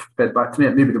people that have fed back to me.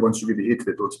 Maybe the ones who really hated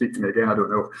it don't speak to me again, I don't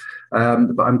know.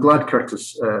 But I'm glad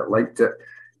Curtis liked it.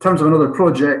 In terms of another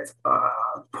project,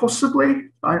 possibly.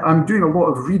 I'm doing a lot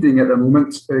of reading at the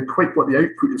moment. Quite what the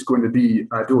output is going to be,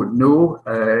 I don't know.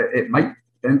 It might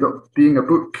end up being a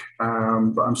book,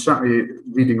 but I'm certainly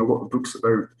reading a lot of books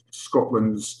about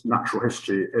Scotland's natural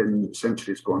history in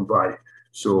centuries gone by.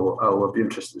 So I'll be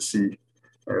interested to see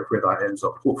where that ends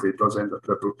up. Hopefully it does end up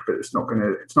in a book, but it's not going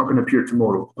to appear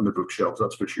tomorrow on the bookshelves,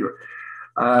 that's for sure.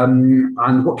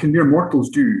 And what can mere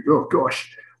mortals do? Oh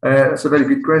gosh, that's a very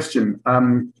good question.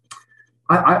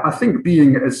 I think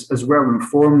being as well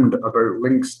informed about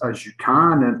lynx as you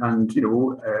can,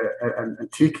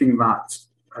 and taking that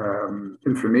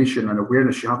information and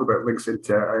awareness you have about lynx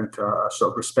into a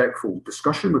sort of respectful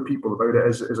discussion with people about it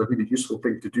is a really useful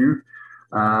thing to do.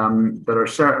 There are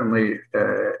certainly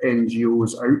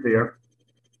NGOs out there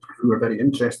who are very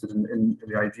interested in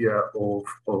the idea of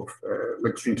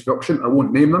lynx reintroduction. I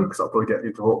won't name them because I'll probably get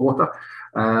into hot water.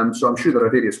 So I'm sure there are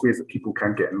various ways that people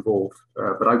can get involved.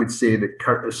 But I would say that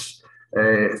Curtis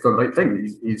has done the right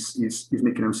thing. He's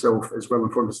making himself as well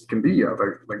informed as he can be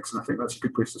about lynx, and I think that's a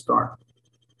good place to start.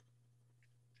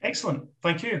 Excellent,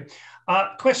 thank you.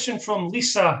 Question from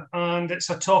Lisa, and it's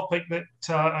a topic that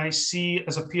I see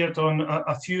has appeared on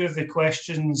a few of the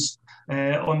questions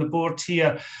on the board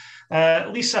here.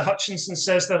 Lisa Hutchinson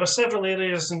says there are several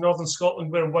areas in northern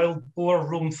Scotland where wild boar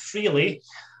roam freely.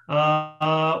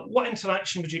 What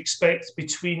interaction would you expect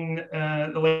between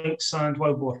the lynx and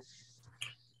wild boar?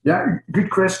 Yeah,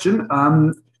 good question.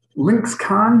 Lynx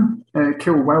can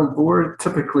kill wild boar,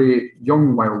 typically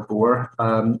young wild boar.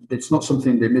 It's not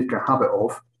something they make a habit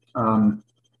of.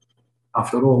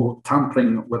 After all,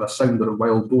 tampering with a sounder of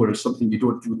wild boar is something you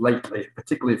don't do lightly,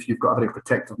 particularly if you've got a very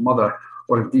protective mother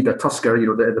or indeed a tusker,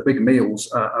 the big males.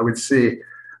 I would say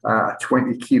a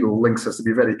 20-kilo lynx has to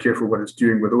be very careful what it's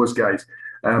doing with those guys.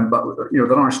 But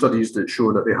there are studies that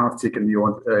show that they have taken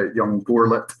the young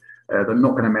boarlet. They're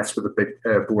not going to mess with the big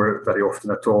boar very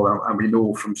often at all. And we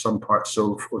know from some parts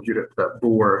of Europe that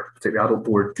boar, particularly adult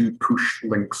boar, do push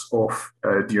lynx off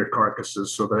deer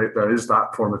carcasses. So there is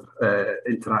that form of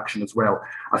interaction as well.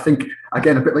 I think,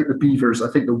 again, a bit like the beavers,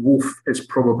 I think the wolf is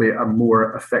probably a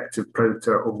more effective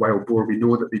predator of wild boar. We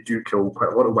know that they do kill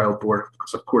quite a lot of wild boar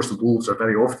because, of course, the wolves are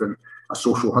very often a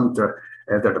social hunter.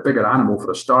 They're the bigger animal for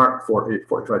the start, 40,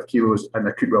 45 kilos, and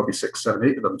there could well be 6, 7,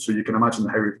 8 of them. So you can imagine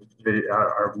how they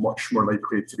are much more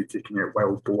likely to be taking out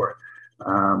wild boar.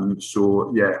 When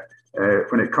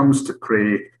it comes to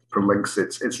prey for lynx,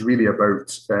 it's really about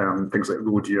things like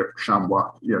roe deer,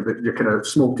 chamois, your kind of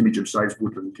small to medium-sized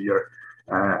woodland deer,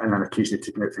 and then occasionally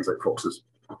taking out things like foxes.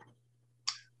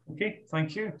 Okay,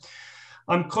 thank you.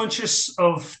 I'm conscious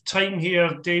of time here,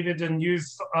 David, and you've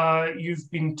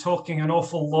been talking an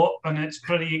awful lot, and it's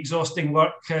pretty exhausting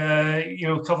work,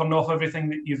 covering off everything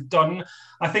that you've done.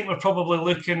 I think we're probably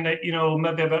looking at,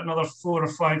 maybe about another 4 or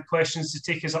 5 questions to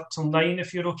take us up till 9,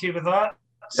 if you're okay with that.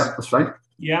 Yeah, that's right.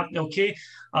 Yeah, okay.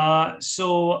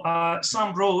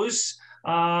 Sam Rose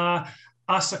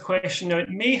asked a question. Now, it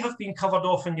may have been covered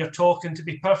off in your talk, and to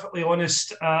be perfectly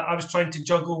honest, I was trying to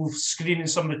juggle screening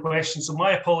some of the questions, so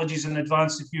my apologies in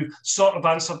advance if you sort of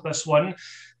answered this one.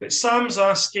 But Sam's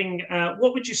asking,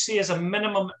 what would you say is a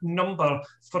minimum number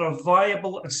for a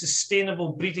viable and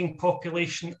sustainable breeding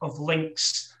population of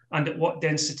lynx, and at what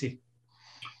density?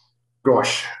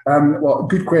 Gosh, well,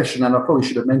 good question, and I probably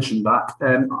should have mentioned that.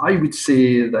 I would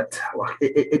say that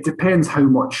it depends how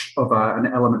much of an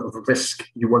element of risk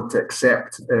you want to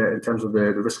accept in terms of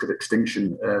the risk of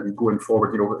extinction going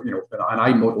forward. And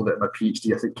I modelled it in my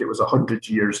PhD. I think it was 100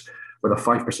 years with a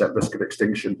 5% risk of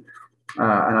extinction.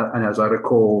 And as I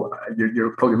recall,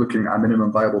 you're probably looking at a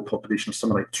minimum viable population of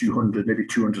something like 200, maybe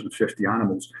 250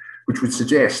 animals, which would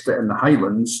suggest that in the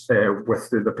Highlands, with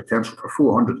the potential for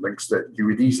 400 lynx, that you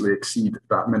would easily exceed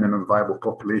that minimum viable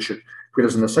population.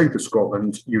 Whereas in the south of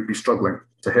Scotland, you'd be struggling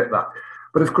to hit that.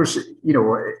 But of course,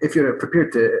 if you're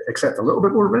prepared to accept a little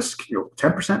bit more risk,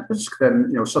 10% risk,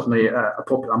 then suddenly a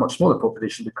much smaller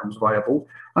population becomes viable.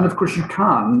 And of course, you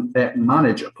can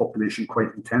manage a population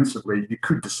quite intensively. You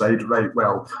could decide, right,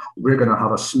 well, we're going to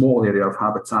have a small area of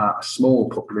habitat, a small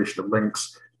population of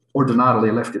lynx.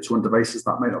 Ordinarily, left its own devices,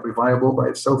 that might not be viable by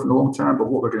itself in the long term. But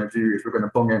what we're going to do is we're going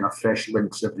to bung in a fresh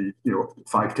lynx every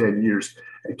 5, 10 years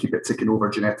and keep it ticking over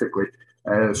genetically.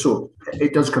 So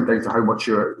it does come down to how much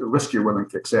risk you're willing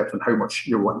to accept and how much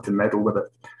you're wanting to meddle with it.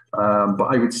 But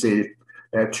I would say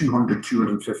 200,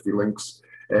 250 lynx.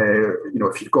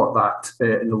 If you've got that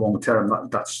in the long term,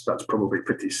 that's probably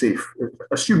pretty safe.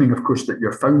 Assuming, of course, that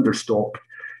your founder stock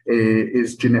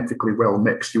is genetically well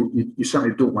mixed. You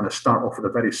certainly don't want to start off with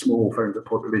a very small founder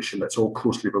population that's all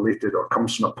closely related or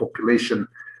comes from a population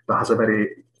that has a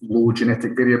very low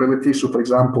genetic variability. So, for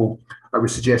example, I would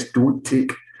suggest don't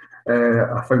take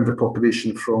a founder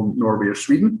population from Norway or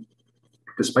Sweden,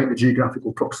 despite the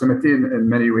geographical proximity in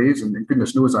many ways. And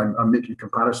goodness knows I'm making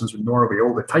comparisons with Norway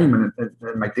all the time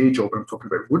in my day job when I'm talking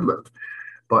about woodland.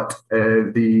 But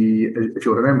if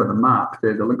you'll remember the map,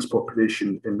 the lynx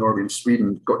population in Norway and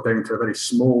Sweden got down to a very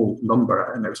small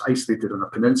number, and it was isolated on a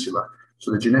peninsula.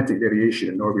 So the genetic variation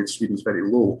in Norway and Sweden is very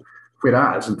low.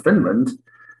 Whereas in Finland,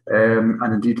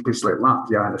 and indeed places like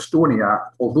Latvia and Estonia,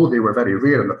 although they were very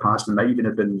rare in the past and might even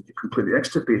have been completely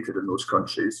extirpated in those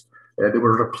countries, they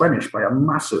were replenished by a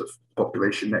massive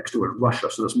population next door in Russia.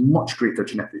 So there's much greater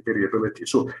genetic variability.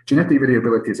 So genetic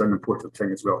variability is an important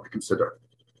thing as well to consider.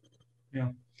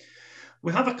 Yeah.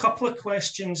 We have a couple of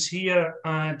questions here,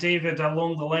 David,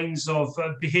 along the lines of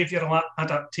behavioural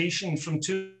adaptation from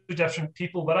 2 different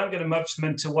people, but I'm going to merge them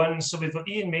into one. So we've got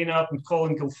Ian Maynard and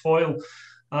Colin Guilfoyle.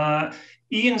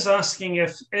 Ian's asking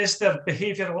is there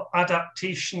behavioural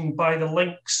adaptation by the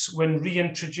lynx when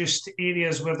reintroduced to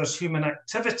areas where there's human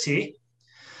activity?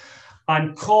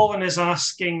 And Colin is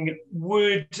asking,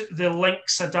 would the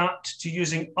lynx adapt to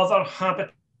using other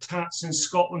habitats in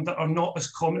Scotland that are not as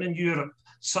common in Europe,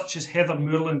 such as heather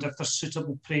moorland, if there's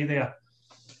suitable prey there?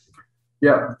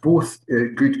 Yeah, both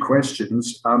good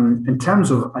questions. In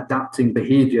terms of adapting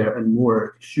behaviour in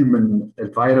more human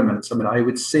environments, I mean, I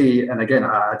would say, and again,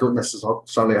 I don't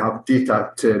necessarily have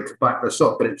data to back this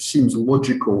up, but it seems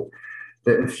logical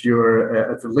that if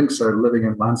the lynx are living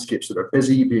in landscapes that are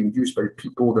busy, being used by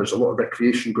people, there's a lot of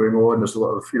recreation going on, there's a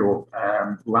lot of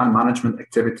land management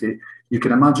activity, you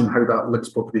can imagine how that lynx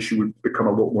population would become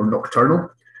a lot more nocturnal.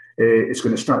 It's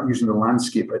going to start using the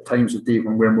landscape at times of day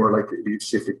when we're more likely to be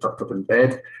safely tucked up in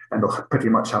bed, and they'll pretty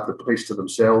much have the place to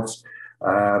themselves.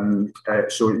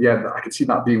 So yeah, I can see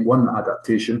that being one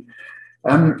adaptation.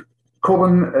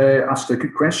 Colin asked a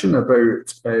good question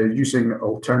about using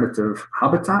alternative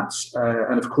habitats,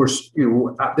 and of course,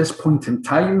 at this point in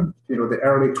time, the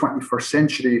early 21st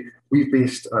century,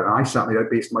 I certainly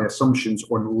based my assumptions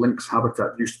on lynx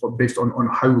habitat use, based on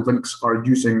how lynx are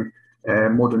using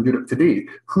modern Europe today.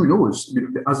 Who knows?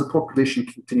 As the population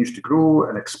continues to grow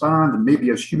and expand, and maybe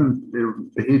as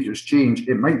human behaviours change,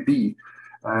 it might be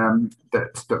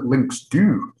that lynx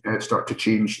do start to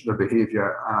change their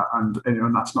behaviour, and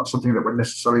that's not something that we're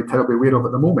necessarily terribly aware of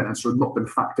at the moment, and so not been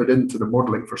factored into the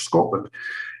modelling for Scotland.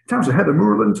 In terms of heather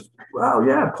moorland, well,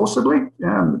 yeah, possibly,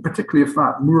 particularly if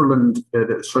that moorland,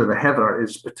 the heather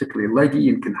is particularly leggy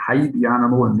and can hide the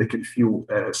animal and they can feel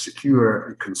secure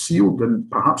and concealed, then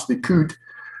perhaps they could.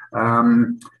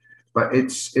 But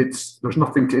there's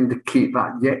nothing to indicate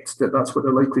that yet, that's what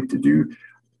they're likely to do.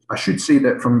 I should say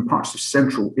that from parts of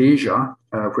Central Asia,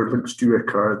 where lynx do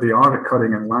occur, they are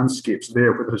occurring in landscapes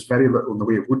there where there's very little in the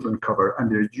way of woodland cover,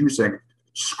 and they're using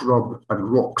scrub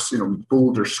and rocks,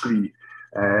 boulder scree.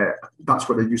 That's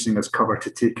what they're using as cover to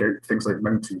take out things like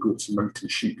mountain goats and mountain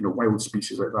sheep, wild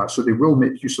species like that. So they will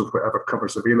make use of whatever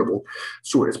cover's available.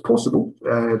 So it's possible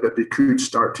that they could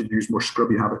start to use more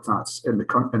scrubby habitats in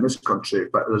this country,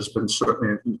 but there's been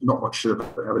certainly not much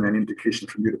having any indication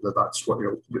from Europe that that's what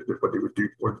they would do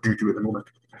or do at the moment.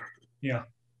 Yeah.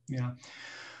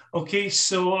 Okay,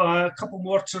 so a couple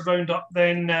more to round up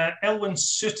then. Elwyn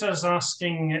Suter's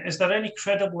asking, is there any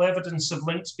credible evidence of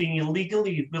lynx being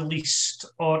illegally released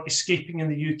or escaping in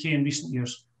the UK in recent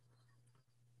years?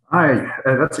 Aye,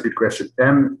 that's a good question.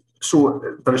 So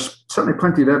there's certainly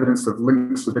plenty of evidence that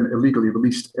lynx have been illegally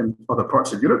released in other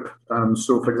parts of Europe.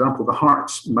 So for example, the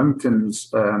Harz Mountains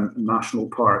National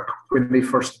Park, when they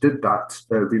first did that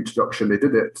reintroduction, they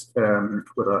did it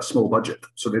with a small budget.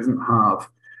 So they didn't have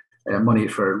money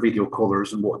for radio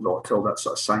collars and whatnot, all that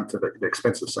sort of the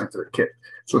expensive scientific kit.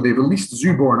 So they released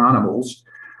zoo-born animals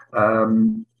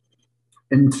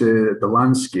into the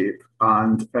landscape,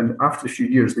 and after a few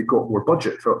years they got more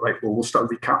budget. Felt like, well, we'll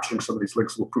start recapturing some of these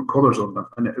lynx, we'll put collars on them.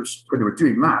 And it was when they were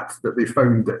doing that they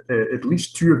found that at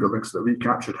least 2 of the lynx that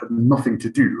recaptured had nothing to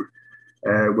do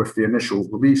with the initial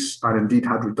release, and indeed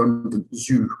had redundant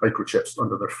zoo microchips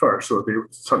under their fur, so they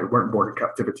certainly weren't born in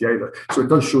captivity either. So it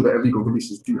does show that illegal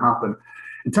releases do happen.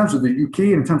 In terms of the UK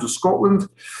and in terms of Scotland,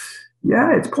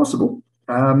 yeah, it's possible.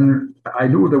 I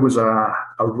know there was a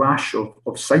rash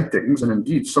of sightings, and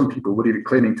indeed some people were even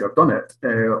claiming to have done it,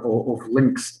 of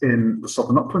lynx in the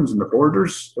southern uplands and the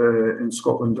borders in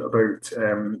Scotland about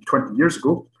 20 years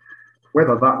ago.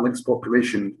 Whether that lynx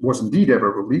population was indeed ever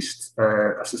released,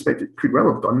 I suspect it could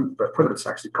well have done, but whether it's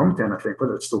actually come to anything,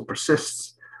 whether it still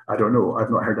persists, I don't know. I've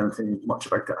not heard anything much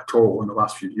about it at all in the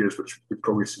last few years, which would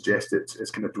probably suggest it's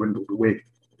kind of dwindled away.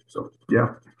 So,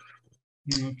 yeah.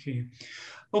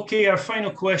 Okay, our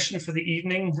final question for the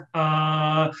evening.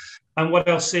 And what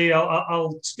I'll say,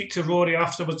 I'll speak to Rory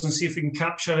afterwards and see if we can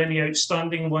capture any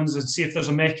outstanding ones and see if there's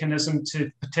a mechanism to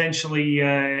potentially,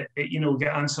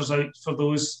 get answers out for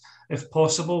those if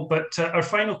possible. But our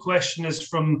final question is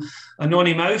from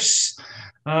Anonymous,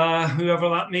 whoever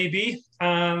that may be.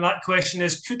 And that question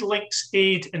is, could lynx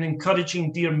aid in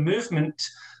encouraging deer movement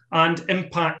and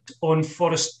impact on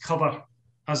forest cover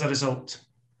as a result?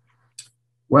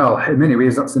 Well, in many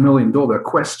ways, that's the million-dollar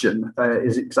question,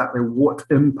 is exactly what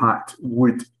impact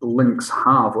would lynx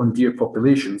have on deer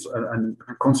populations, and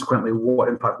consequently, what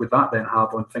impact would that then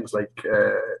have on things like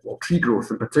tree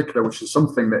growth in particular, which is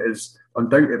something that is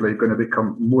undoubtedly going to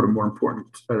become more and more important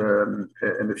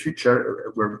in the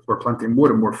future. We're planting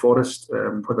more and more forest,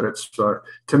 whether it's for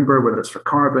timber, whether it's for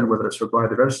carbon, whether it's for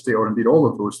biodiversity, or indeed all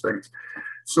of those things.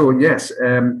 So yes,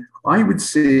 I would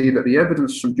say that the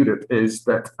evidence from Europe is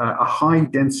that a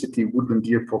high-density woodland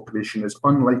deer population is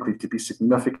unlikely to be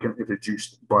significantly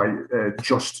reduced by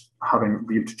just having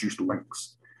reintroduced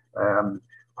lynx.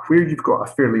 Where you've got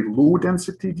a fairly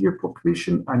low-density deer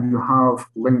population and you have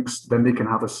lynx, then they can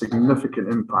have a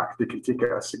significant impact. They can take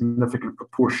a significant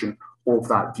proportion of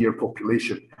that deer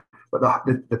population. But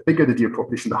the bigger the deer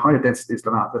population, the higher densities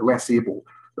than that, the less able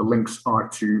the lynx are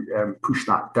to push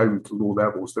that down to low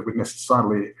levels that would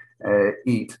necessarily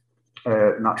aid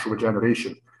natural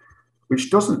regeneration. which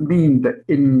doesn't mean that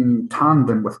in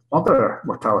tandem with other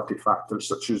mortality factors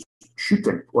such as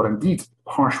shooting or indeed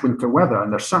harsh winter weather,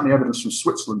 and there's certainly evidence from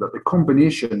Switzerland that the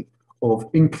combination of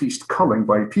increased culling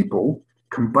by people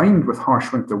combined with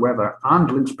harsh winter weather and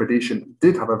lynx predation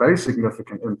did have a very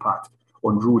significant impact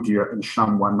on roe deer and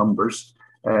chamois numbers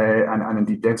and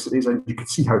indeed densities. And you could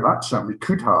see how that certainly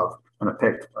could have an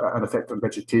effect on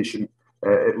vegetation,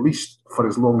 at least for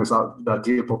as long as that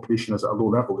deer population is at a low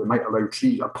level. It might allow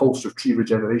a pulse of tree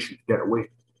regeneration to get away.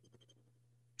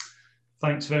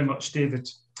 Thanks very much, David.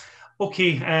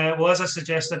 Okay, well, as I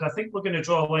suggested, I think we're going to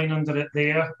draw a line under it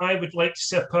there. I would like to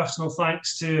say a personal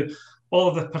thanks to all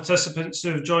of the participants who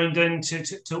have joined in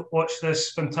to watch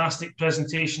this fantastic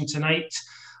presentation tonight.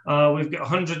 We've got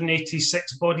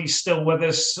 186 bodies still with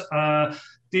us.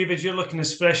 David, you're looking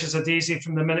as fresh as a daisy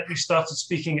from the minute we started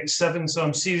speaking at 7, so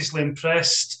I'm seriously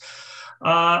impressed.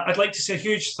 I'd like to say a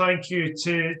huge thank you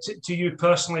to you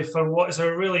personally for what is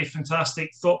a really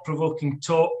fantastic, thought-provoking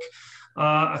talk.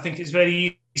 I think it's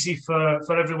very easy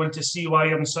for everyone to see why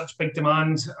you're in such big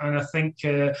demand, and I think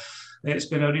it's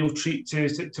been a real treat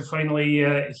to finally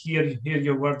hear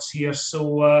your words here.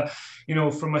 So, you know,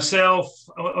 from myself,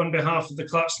 on behalf of the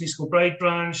Clarkston East Kilbride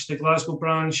branch, the Glasgow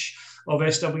branch of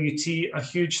SWT, a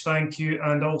huge thank you,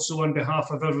 and also on behalf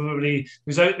of everybody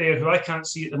who's out there who I can't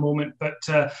see at the moment, but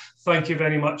thank you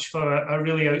very much for a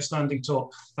really outstanding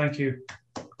talk. Thank you.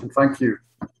 Thank you.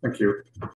 Thank you.